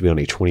this seems to be on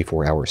a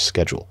 24-hour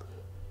schedule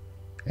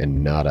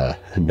and not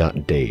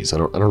days. I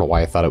don't know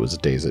why I thought it was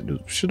days. It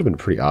should have been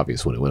pretty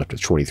obvious when it went up to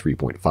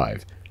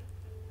 23.5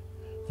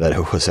 that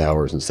it was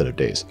hours instead of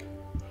days.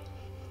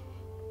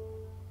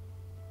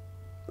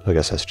 I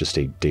guess that's just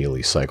a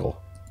daily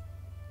cycle.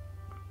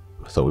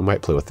 So we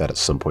might play with that at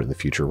some point in the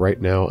future.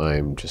 Right now,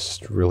 I'm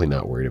just really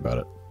not worried about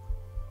it.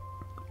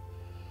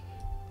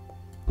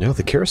 Now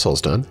the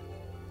carousel's done.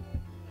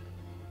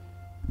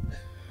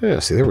 Yeah,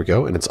 see, there we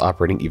go. And it's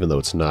operating even though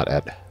it's not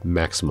at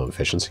maximum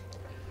efficiency.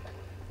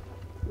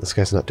 This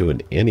guy's not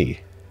doing any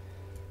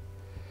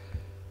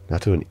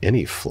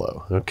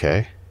flow.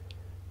 Okay.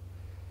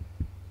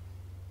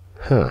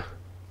 Huh.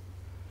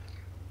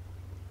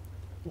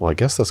 Well, I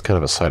guess that's kind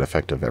of a side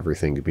effect of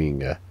everything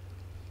being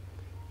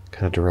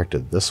kind of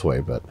directed this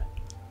way, but...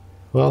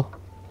 Well...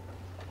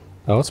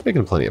 Oh, it's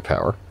making plenty of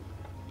power.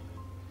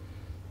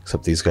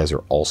 Except these guys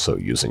are also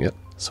using it,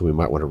 so we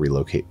might want to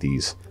relocate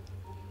these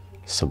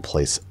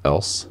someplace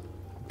else.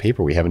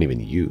 Paper we haven't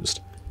even used.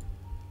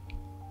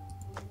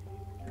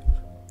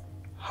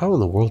 How in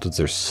the world is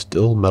there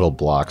still metal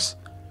blocks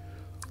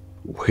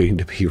waiting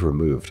to be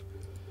removed?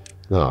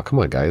 Oh, come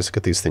on, guys.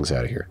 Get these things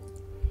out of here.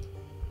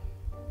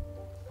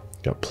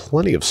 Got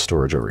plenty of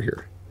storage over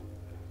here.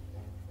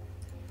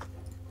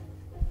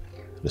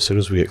 And as soon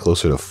as we get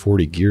closer to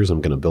 40 gears, I'm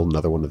going to build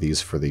another one of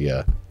these for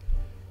the...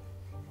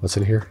 what's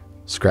in here?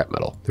 Scrap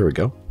metal. There we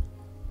go.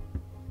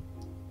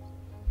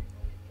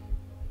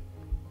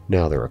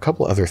 Now, there are a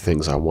couple other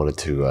things I wanted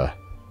to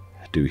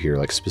do here,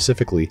 like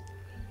specifically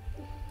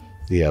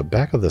the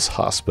back of this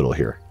hospital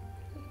here.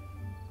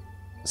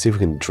 See if we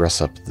can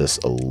dress up this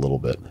a little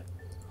bit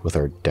with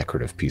our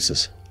decorative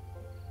pieces.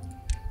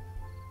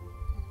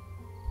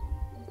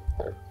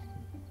 Well,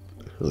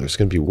 there's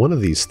going to be one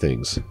of these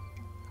things. I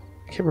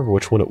can't remember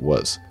which one it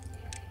was.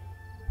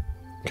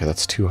 Okay,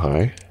 that's too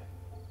high.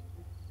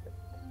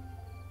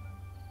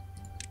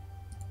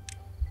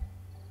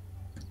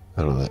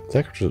 I don't know, that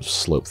decorative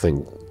slope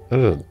thing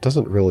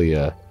doesn't really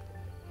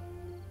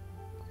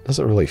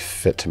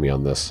fit to me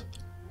on this.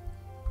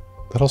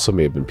 That also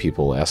may have been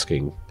people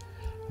asking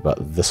about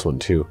this one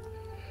too.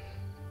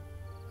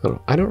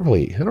 I don't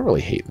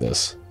really hate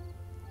this.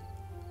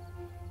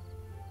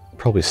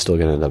 Probably still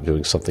gonna end up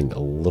doing something a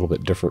little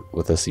bit different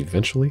with this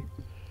eventually,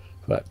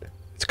 but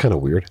it's kind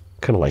of weird.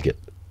 Kind of like it.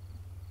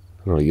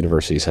 I don't know,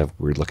 universities have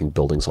weird looking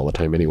buildings all the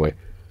time anyway,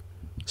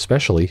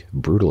 especially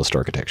brutalist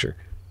architecture.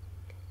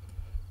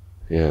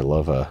 Yeah, I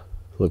love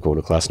going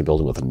to class in a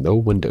building with no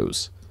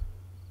windows.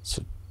 It's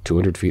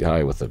 200 feet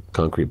high with a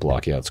concrete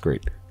block. Yeah, it's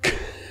great.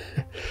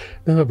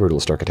 No,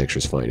 brutalist architecture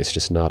is fine. It's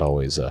just not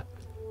always the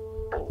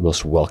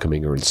most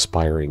welcoming or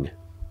inspiring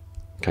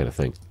kind of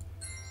thing.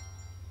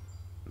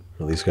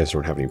 Well, these guys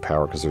don't have any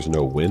power because there's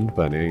no wind,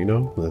 but you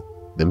know,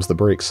 them's the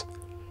breaks.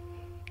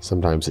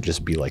 Sometimes it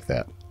just be like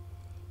that.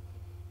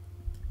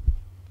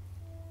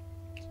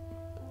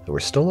 And we're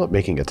still not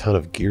making a ton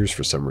of gears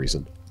for some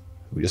reason.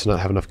 We just not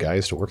have enough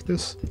guys to work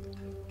this?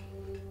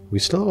 We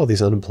still have all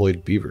these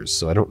unemployed beavers,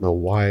 so I don't know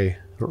why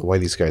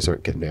these guys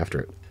aren't getting after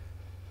it.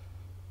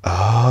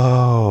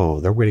 Oh, Oh,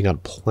 they're waiting on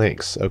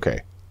planks. Okay.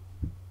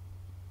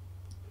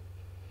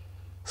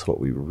 So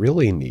what we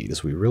really need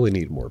is we really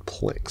need more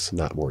planks,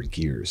 not more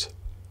gears.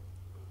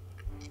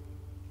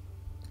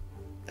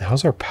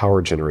 How's our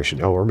power generation?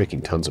 Oh, we're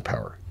making tons of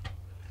power.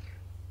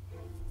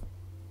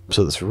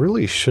 So this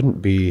really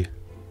shouldn't be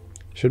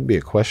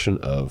a question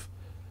of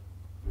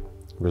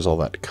where's all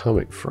that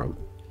coming from.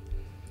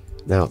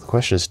 Now the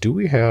question is, do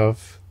we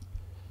have...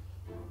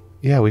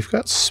 Yeah, we've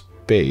got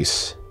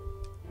space.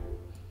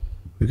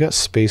 We've got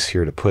space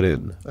here to put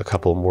in a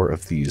couple more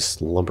of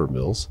these lumber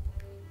mills.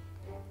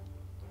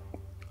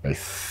 I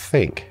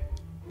think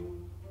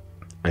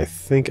I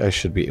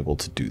should be able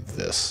to do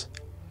this.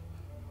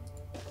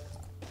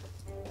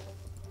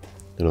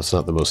 You know, it's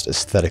not the most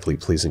aesthetically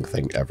pleasing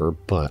thing ever,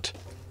 but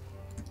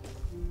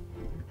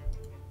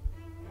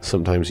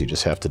sometimes you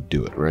just have to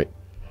do it, right?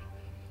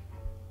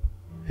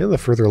 And the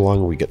further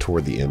along we get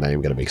toward the end, I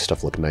am going to make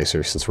stuff look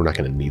nicer since we're not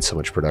going to need so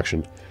much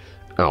production.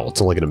 Oh,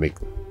 it's only going to make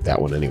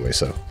that one anyway,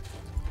 so...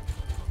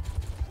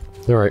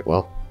 Alright,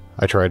 well,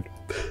 I tried.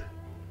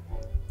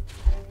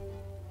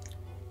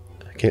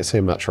 I can't say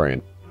I'm not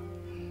trying.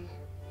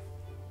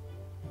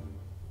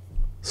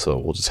 So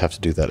we'll just have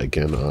to do that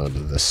again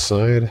on this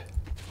side.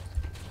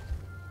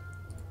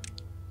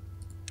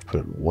 Put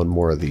in one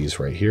more of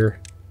these right here.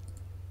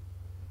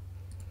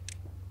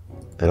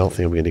 I don't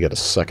think I'm going to get a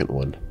second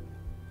one.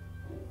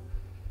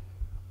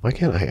 Why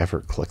can't I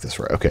ever click this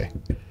right? Okay.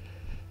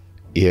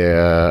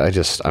 Yeah,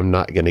 I'm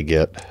not going to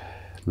get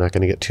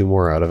two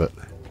more out of it.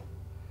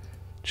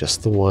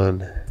 Just the one.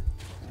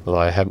 Well,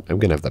 I'm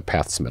going to have the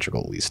path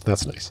symmetrical at least.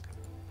 That's nice.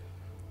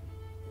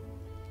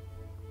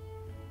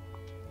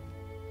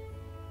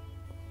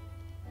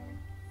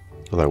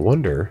 Well, I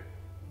wonder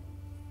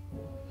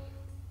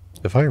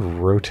if I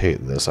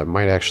rotate this, I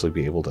might actually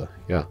be able to...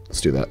 Yeah,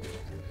 let's do that.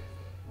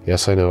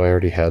 Yes, I know I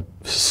already had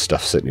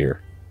stuff sitting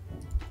here.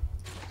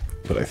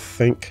 But I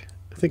think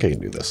I can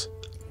do this.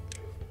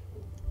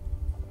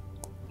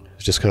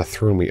 It's just kind of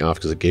throwing me off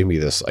because it gave me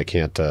this. I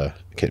can't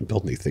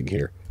build anything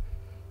here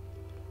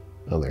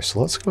on there. So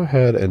let's go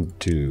ahead and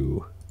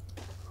do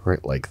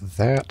right like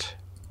that.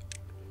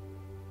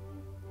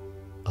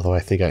 Although I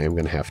think I am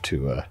going to have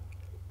to...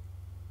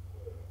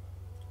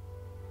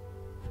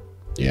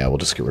 yeah, we'll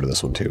just get rid of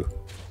this one too.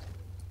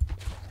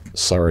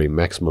 Sorry,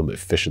 maximum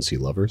efficiency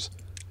lovers.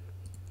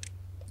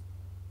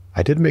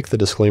 I did make the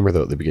disclaimer,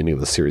 though, at the beginning of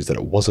the series that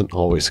it wasn't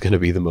always going to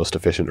be the most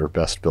efficient or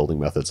best building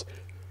methods.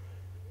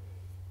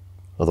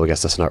 Although I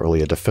guess that's not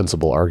really a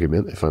defensible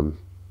argument if I'm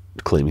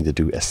claiming to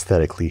do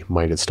aesthetically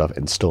minded stuff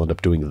and still end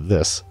up doing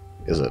this,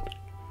 is it?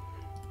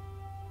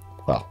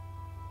 Well,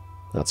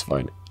 that's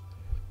fine.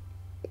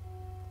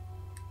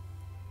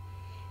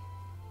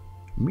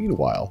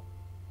 Meanwhile,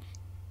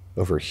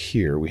 over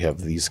here we have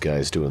these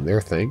guys doing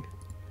their thing.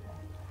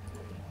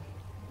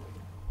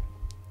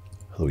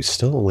 Although we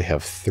still only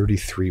have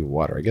 33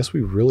 water. I guess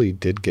we really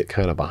did get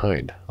kind of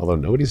behind. Although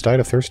nobody's died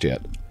of thirst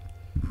yet.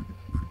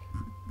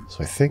 So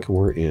I think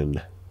we're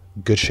in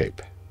good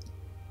shape.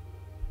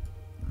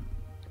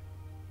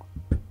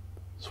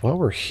 So while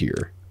we're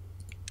here,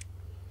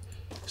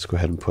 let's go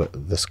ahead and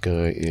put this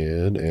guy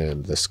in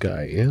and this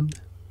guy in.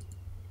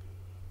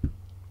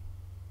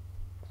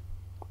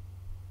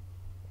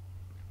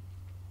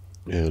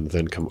 And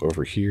then come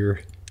over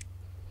here.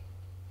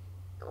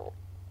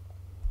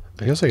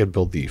 I guess I could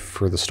build the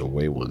furthest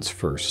away ones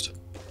first.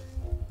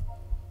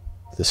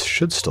 This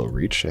should still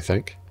reach, I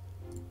think.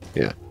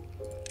 Yeah.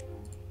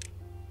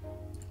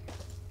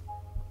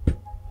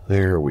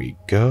 There we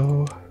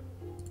go.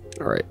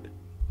 Alright.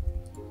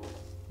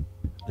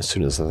 As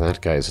soon as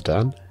that guy's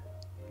done.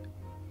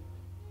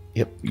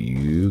 Yep,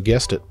 you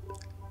guessed it.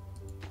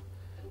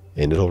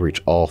 And it'll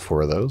reach all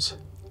four of those.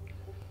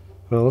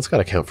 Well, that's got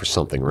to count for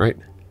something, right?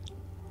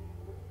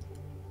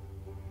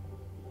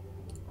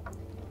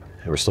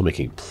 And we're still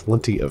making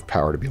plenty of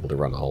power to be able to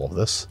run all of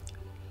this.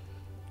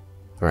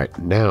 Alright,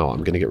 now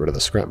I'm going to get rid of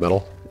the scrap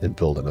metal and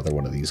build another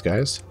one of these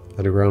guys.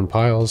 Underground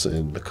piles,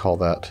 and call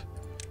that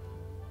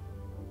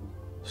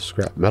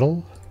scrap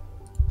metal.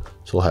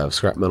 So we'll have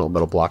scrap metal,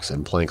 metal blocks,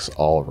 and planks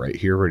all right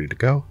here ready to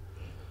go.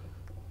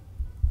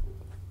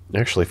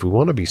 Actually, if we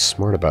want to be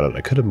smart about it,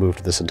 I could have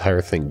moved this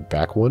entire thing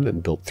back one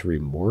and built 3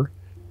 more.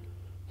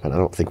 But I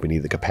don't think we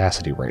need the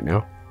capacity right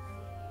now.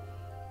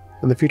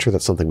 In the future,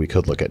 that's something we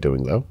could look at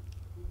doing, though.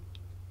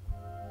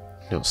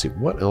 Now, let's see,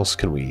 what else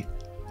can we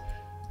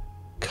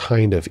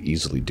kind of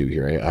easily do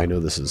here? I know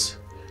this is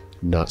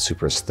not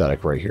super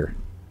aesthetic right here.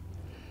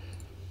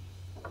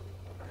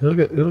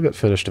 It'll get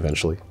finished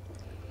eventually.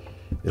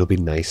 It'll be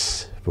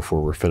nice before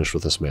we're finished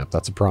with this map.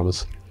 That's a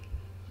promise.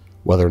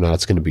 Whether or not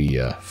it's going to be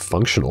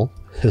functional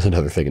is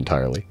another thing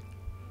entirely.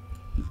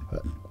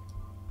 But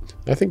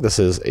I think this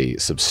is a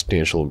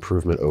substantial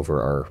improvement over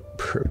our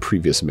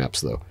previous maps,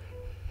 though.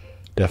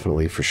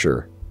 Definitely, for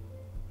sure.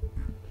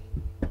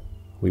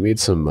 We made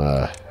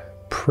some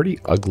pretty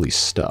ugly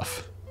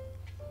stuff.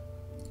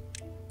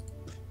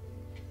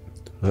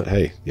 But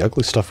hey, the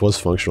ugly stuff was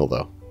functional,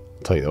 though.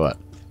 I'll tell you what.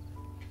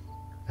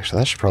 Actually,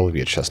 that should probably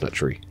be a chestnut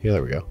tree. Yeah,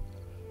 there we go.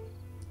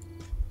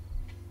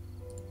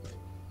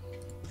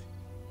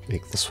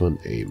 Make this one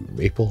a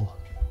maple.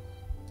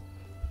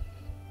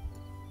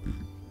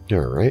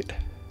 Alright.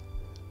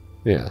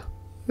 Yeah.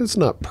 It's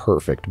not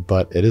perfect,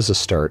 but it is a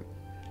start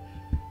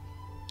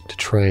to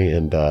try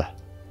and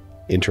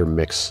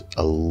intermix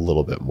a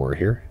little bit more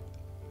here.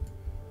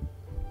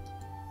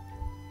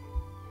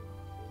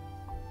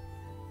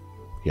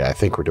 Yeah, I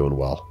think we're doing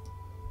well.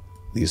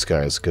 These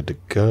guys good to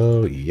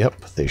go.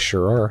 Yep, they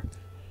sure are.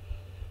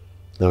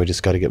 Now we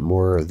just got to get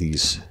more of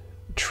these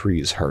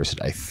trees harvested.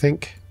 I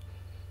think...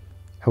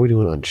 How are we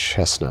doing on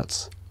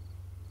chestnuts?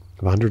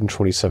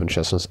 127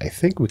 chestnuts. I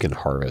think we can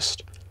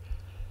harvest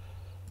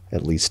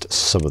at least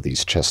some of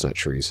these chestnut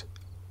trees.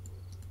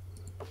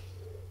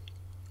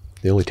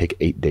 They only take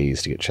 8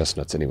 days to get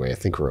chestnuts anyway. I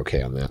think we're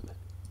okay on that.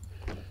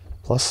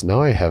 Plus, now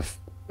I have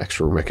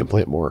extra room I can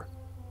plant more.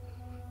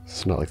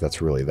 It's not like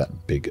that's really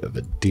that big of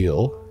a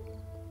deal.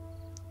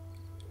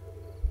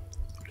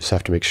 Just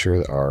have to make sure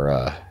that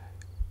our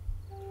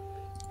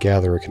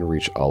gatherer can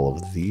reach all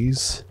of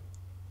these.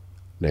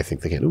 And I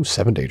think they can. Ooh,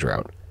 7-day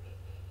drought.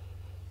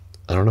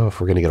 I don't know if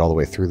we're going to get all the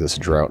way through this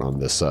drought on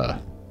this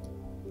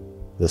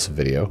this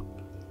video.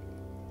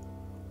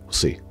 We'll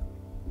see.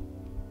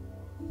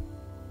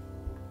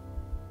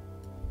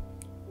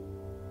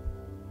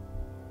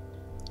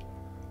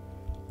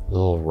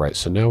 Alright,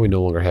 so now we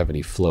no longer have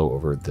any flow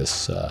over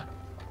this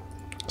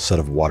set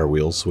of water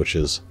wheels, which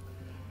is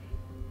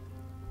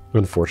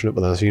unfortunate,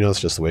 but as you know,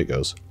 it's just the way it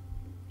goes.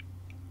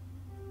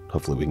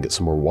 Hopefully we can get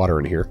some more water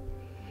in here.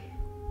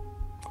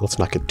 Let's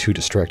not get too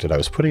distracted. I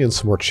was putting in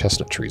some more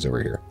chestnut trees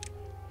over here.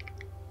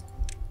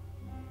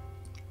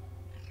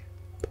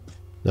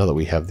 Now that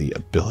we have the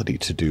ability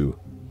to do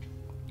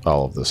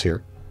all of this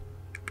here.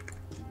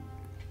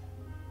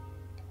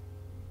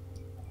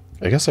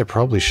 I guess I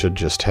probably should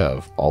just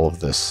have all of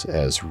this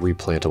as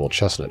replantable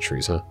chestnut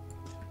trees, huh?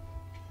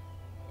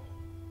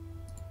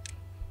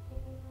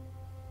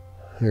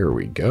 There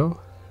we go.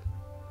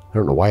 I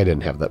don't know why I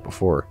didn't have that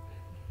before.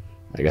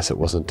 I guess it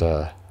wasn't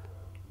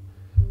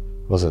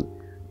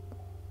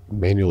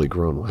manually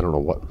grown. I don't know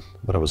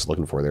what I was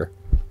looking for there.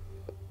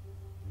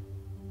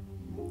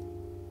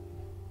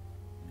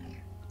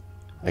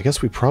 I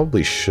guess we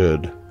probably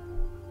should...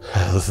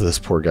 This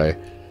poor guy.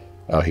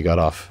 Oh, he got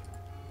off.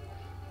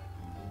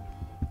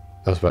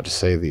 I was about to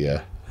say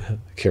the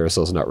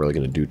carousel's not really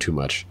going to do too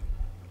much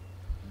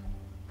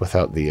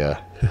without the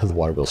the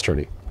water wheels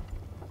turning.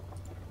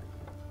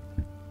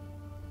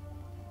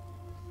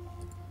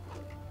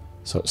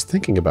 So I was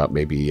thinking about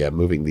maybe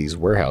moving these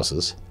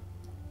warehouses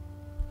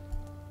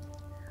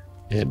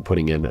and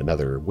putting in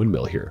another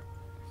windmill here.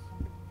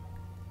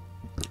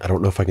 I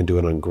don't know if I can do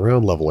it on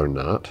ground level or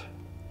not,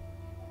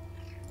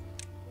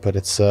 but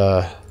it's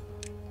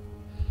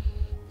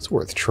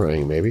worth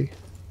trying maybe.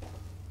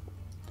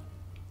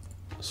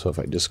 So if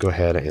I just go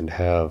ahead and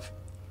have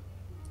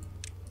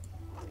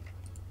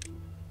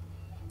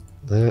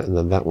that, and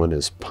then that one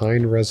is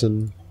pine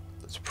resin.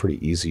 It's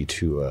pretty easy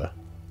to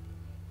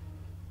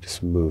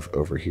just move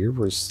over here.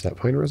 Where's that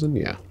pine resin?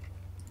 Yeah.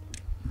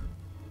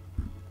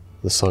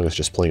 This song is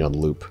just playing on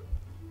loop.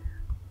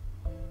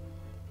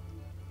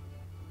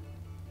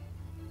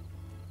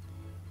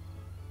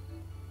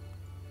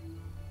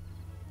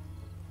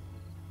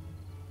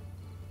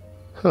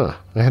 Huh,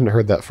 I hadn't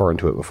heard that far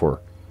into it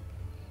before.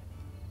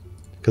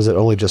 Because it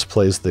only just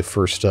plays the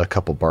first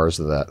couple bars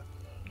of that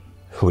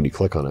when you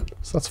click on it.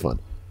 So that's fun.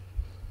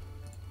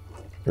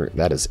 Alright,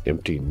 that is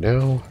empty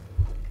now.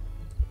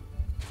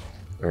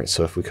 Alright,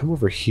 so if we come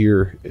over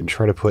here and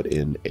try to put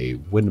in a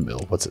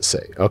windmill, what's it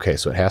say? Okay,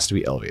 so it has to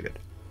be elevated.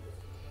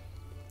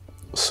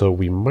 So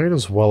we might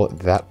as well at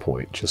that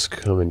point just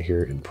come in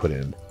here and put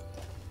in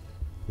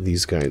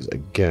these guys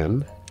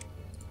again.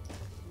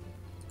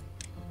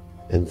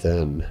 And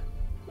then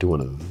do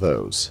one of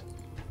those.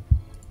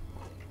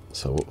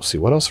 So we'll see,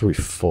 what else are we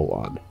full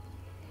on?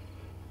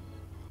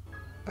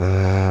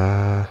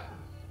 I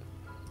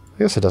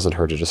guess it doesn't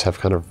hurt to just have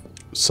kind of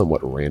somewhat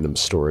random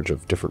storage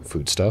of different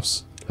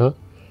foodstuffs, huh?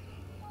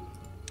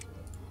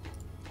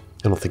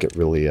 I don't think it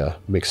really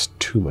makes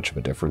too much of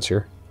a difference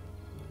here.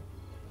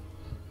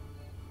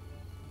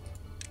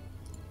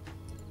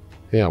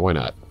 Yeah, why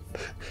not?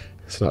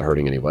 It's not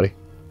hurting anybody.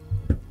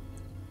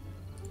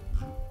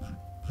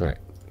 Alright,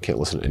 can't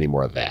listen to any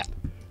more of that.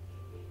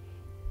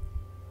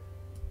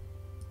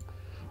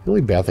 The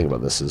only bad thing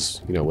about this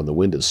is, you know, when the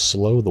wind is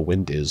slow, the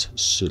wind is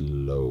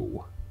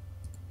slow.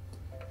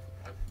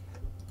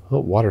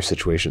 Well, water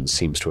situation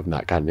seems to have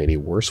not gotten any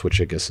worse,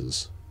 which I guess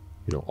is,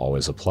 you know,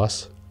 always a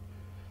plus.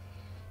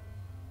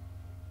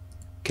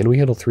 Can we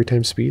handle 3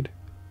 times speed?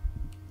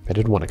 I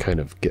did want to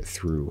kind of get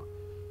through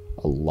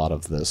a lot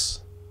of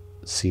this.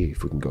 See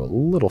if we can go a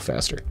little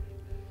faster.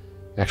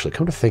 Actually,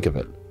 come to think of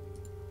it.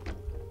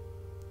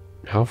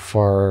 How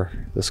far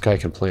this guy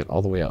can plant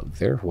all the way out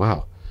there?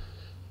 Wow.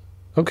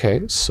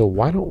 Okay, so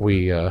why don't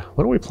we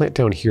plant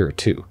down here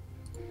too?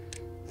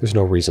 There's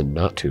no reason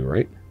not to,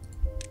 right?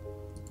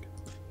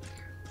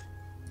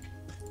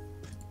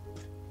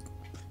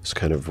 Just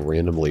kind of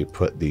randomly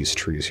put these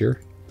trees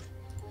here.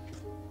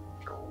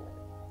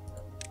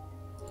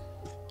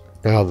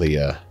 Now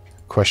the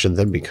Question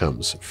then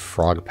becomes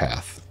frog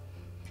path.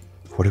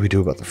 What do we do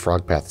about the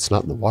frog path? It's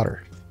not in the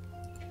water.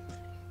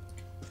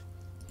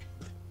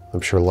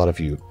 I'm sure a lot of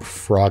you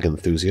frog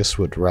enthusiasts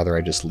would rather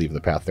I just leave the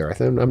path there.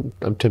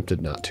 I'm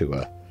tempted not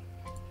to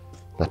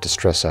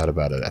stress out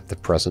about it at the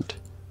present.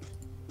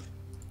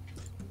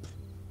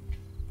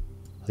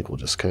 I think we'll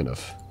just kind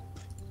of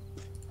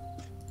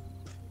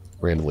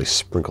randomly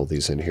sprinkle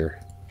these in here.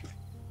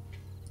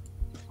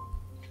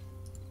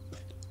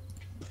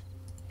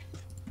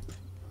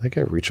 I think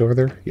I reach over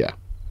there? Yeah.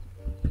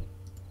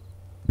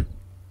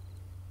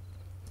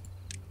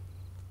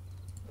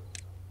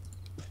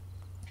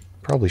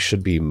 Probably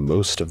should be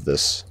most of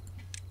this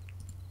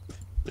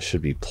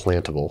should be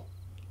plantable.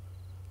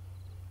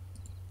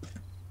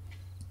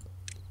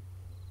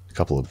 A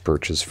couple of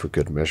birches for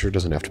good measure.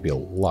 Doesn't have to be a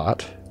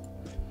lot,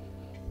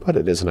 but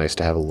it is nice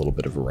to have a little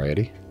bit of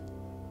variety.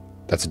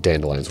 That's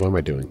dandelions. What am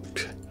I doing?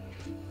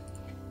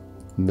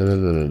 No, no,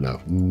 no, no,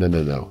 no. No,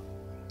 no, no.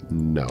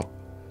 No.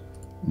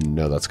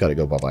 No, that's got to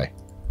go bye-bye.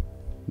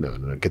 No,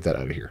 no, no. Get that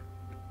out of here.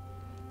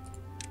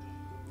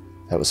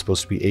 That was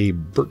supposed to be a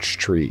birch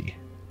tree.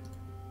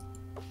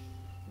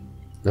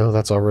 No,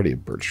 that's already a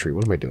birch tree.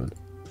 What am I doing?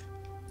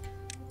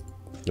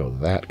 No,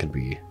 that can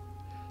be...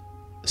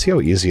 See how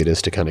easy it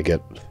is to kind of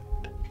get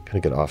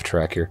off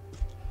track here?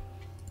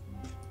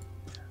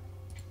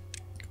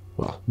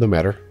 Well, no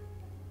matter.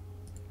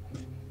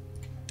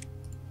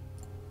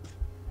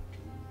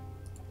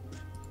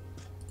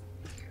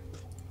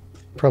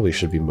 Probably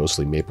should be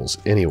mostly maples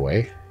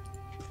anyway.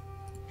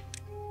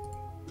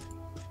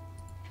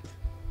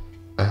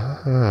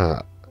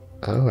 Ah.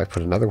 Oh, I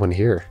put another one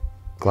here.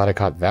 Glad I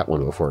caught that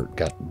one before it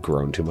got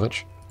grown too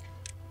much.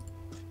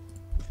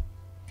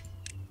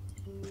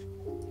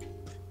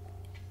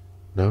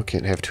 No,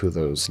 can't have two of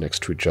those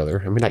next to each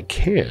other. I mean, I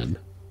can.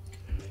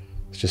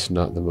 It's just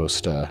not the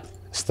most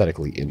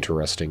aesthetically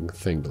interesting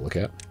thing to look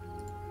at.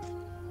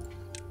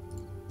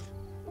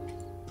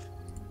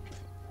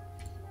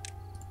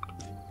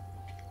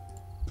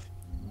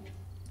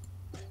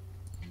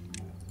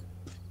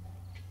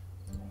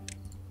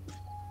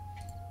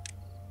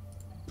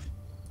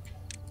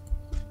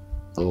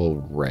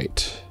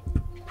 Alright.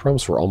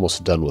 Promise we're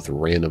almost done with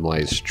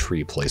randomized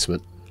tree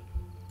placement.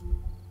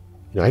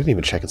 You know, I didn't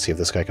even check and see if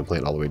this guy can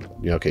plant all the way...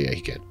 Yeah, okay, yeah,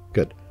 he can.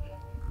 Good.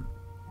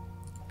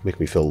 Make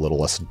me feel a little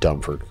less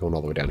dumb for going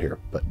all the way down here.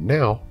 But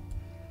now,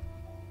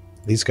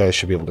 these guys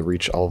should be able to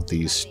reach all of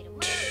these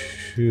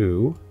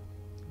two.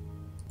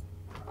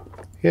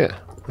 Yeah,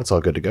 that's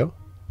all good to go.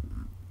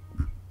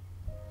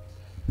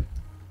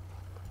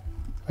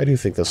 I do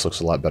think this looks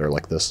a lot better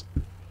like this.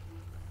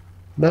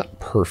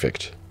 Not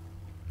perfect,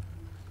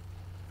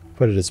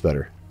 but it is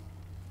better.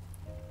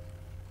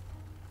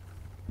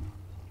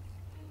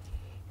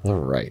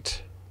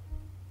 Alright.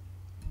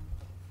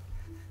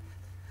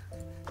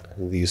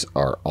 These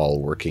are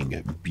all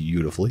working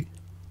beautifully.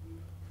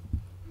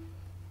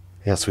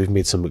 Yes, we've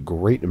made some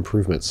great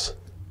improvements.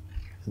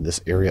 In this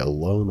area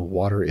alone,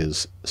 water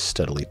is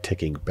steadily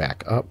ticking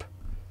back up.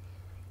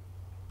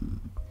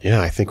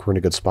 Yeah, I think we're in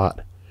a good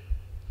spot.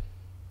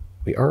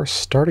 We are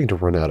starting to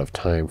run out of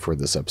time for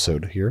this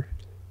episode here.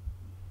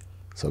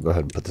 So I'll go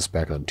ahead and put this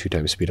back on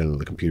 2x speed. I know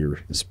the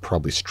computer is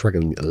probably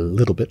struggling a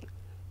little bit.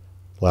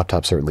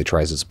 Laptop certainly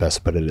tries its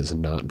best, but it is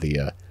not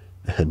the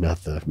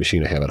not the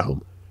machine I have at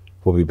home.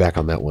 We'll be back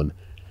on that one.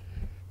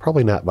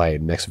 Probably not by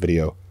next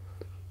video.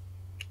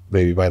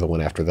 Maybe by the one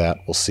after that.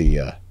 We'll see.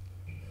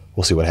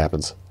 We'll see what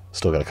happens.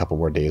 Still got a couple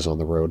more days on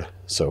the road.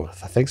 So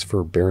thanks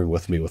for bearing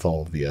with me with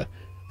all of the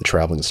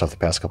traveling and stuff the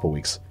past couple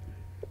weeks.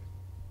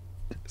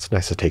 It's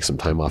nice to take some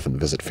time off and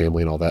visit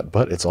family and all that,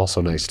 but it's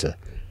also nice to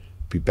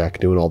be back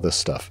doing all this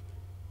stuff.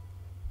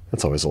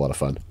 That's always a lot of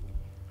fun.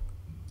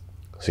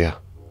 So yeah.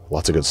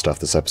 Lots of good stuff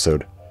this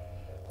episode.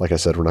 Like I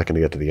said, we're not going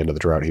to get to the end of the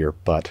drought here,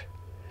 but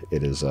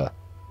it has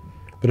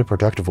been a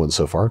productive one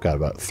so far. Got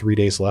about 3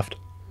 days left.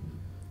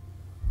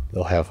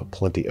 They'll have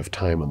plenty of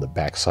time on the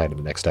backside of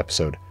the next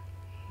episode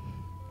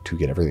to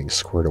get everything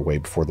squared away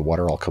before the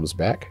water all comes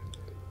back.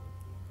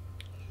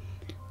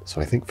 So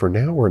I think for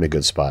now we're in a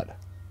good spot.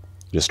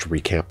 Just to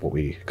recap what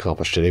we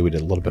accomplished today, we did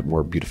a little bit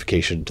more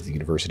beautification to the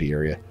university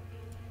area.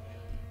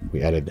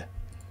 We added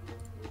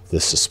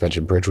this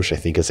suspension bridge, which I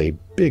think is a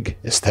big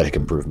aesthetic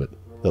improvement.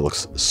 That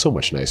looks so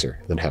much nicer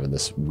than having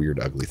this weird,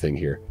 ugly thing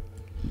here.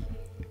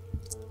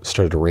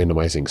 Started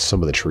randomizing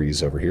some of the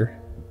trees over here.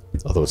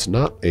 Although it's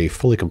not a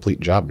fully complete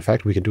job. In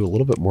fact, we can do a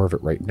little bit more of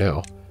it right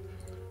now.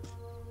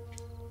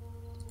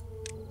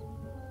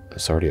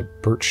 It's already a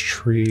birch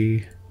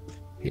tree.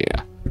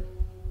 Yeah.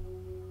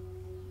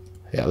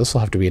 Yeah, this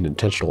will have to be an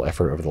intentional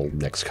effort over the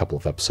next couple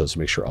of episodes to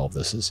make sure all of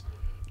this is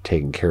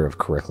taken care of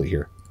correctly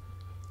here.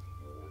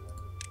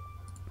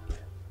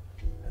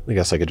 I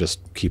guess I could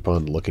just keep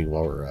on looking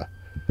while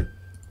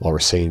we're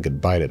saying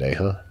goodbye today,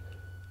 huh?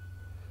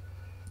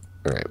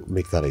 Alright,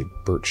 make that a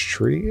birch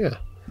tree. Yeah,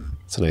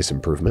 it's a nice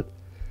improvement.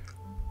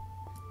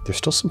 There's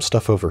still some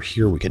stuff over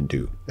here we can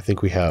do. I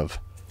think we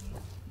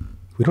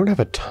don't have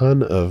a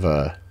ton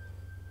of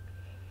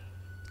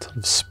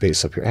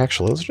space up here.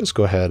 Actually, let's just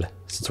go ahead,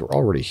 since we're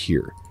already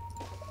here.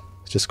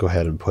 let's just go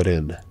ahead and put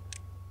in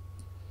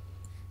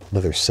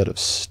another set of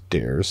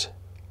stairs.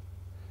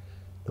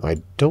 Now,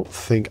 I don't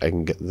think I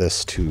can get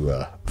this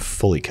to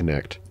fully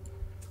connect,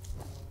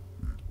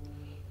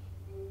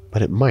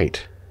 but it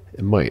might.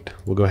 It might.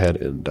 We'll go ahead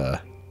and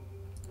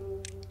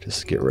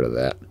just get rid of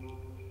that.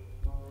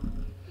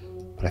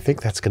 But I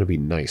think that's going to be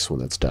nice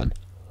when that's done.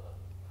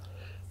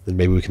 Then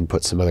maybe we can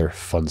put some other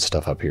fun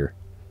stuff up here.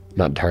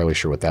 Not entirely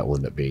sure what that will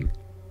end up being.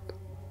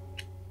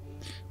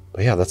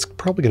 But yeah, that's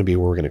probably going to be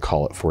where we're going to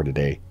call it for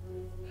today.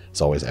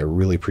 As always, I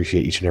really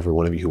appreciate each and every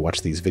one of you who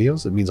watch these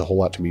videos. It means a whole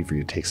lot to me for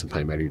you to take some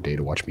time out of your day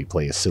to watch me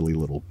play a silly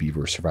little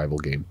beaver survival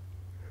game.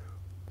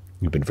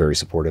 You've been very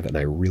supportive, and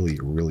I really,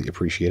 really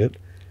appreciate it.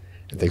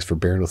 And thanks for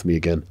bearing with me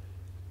again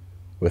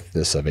with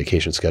this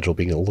vacation schedule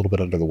being a little bit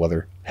under the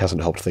weather.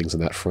 Hasn't helped things in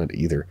that front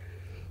either.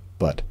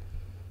 But,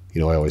 you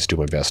know, I always do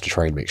my best to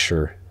try and make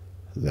sure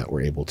that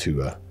we're able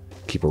to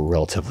keep a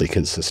relatively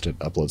consistent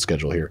upload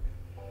schedule here.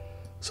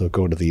 So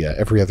going to the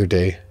every other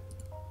day.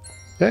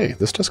 Hey,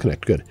 this does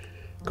connect. Good.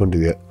 Going to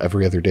the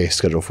every other day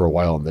schedule for a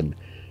while, and then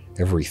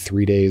every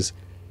 3 days.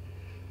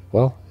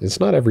 Well, it's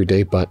not every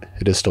day, but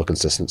it is still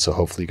consistent, so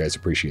hopefully you guys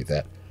appreciate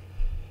that.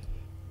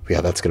 But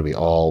yeah, that's going to be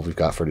all we've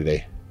got for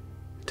today.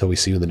 Until we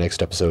see you in the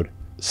next episode,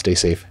 stay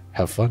safe,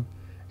 have fun,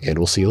 and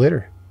we'll see you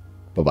later.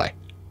 Bye-bye.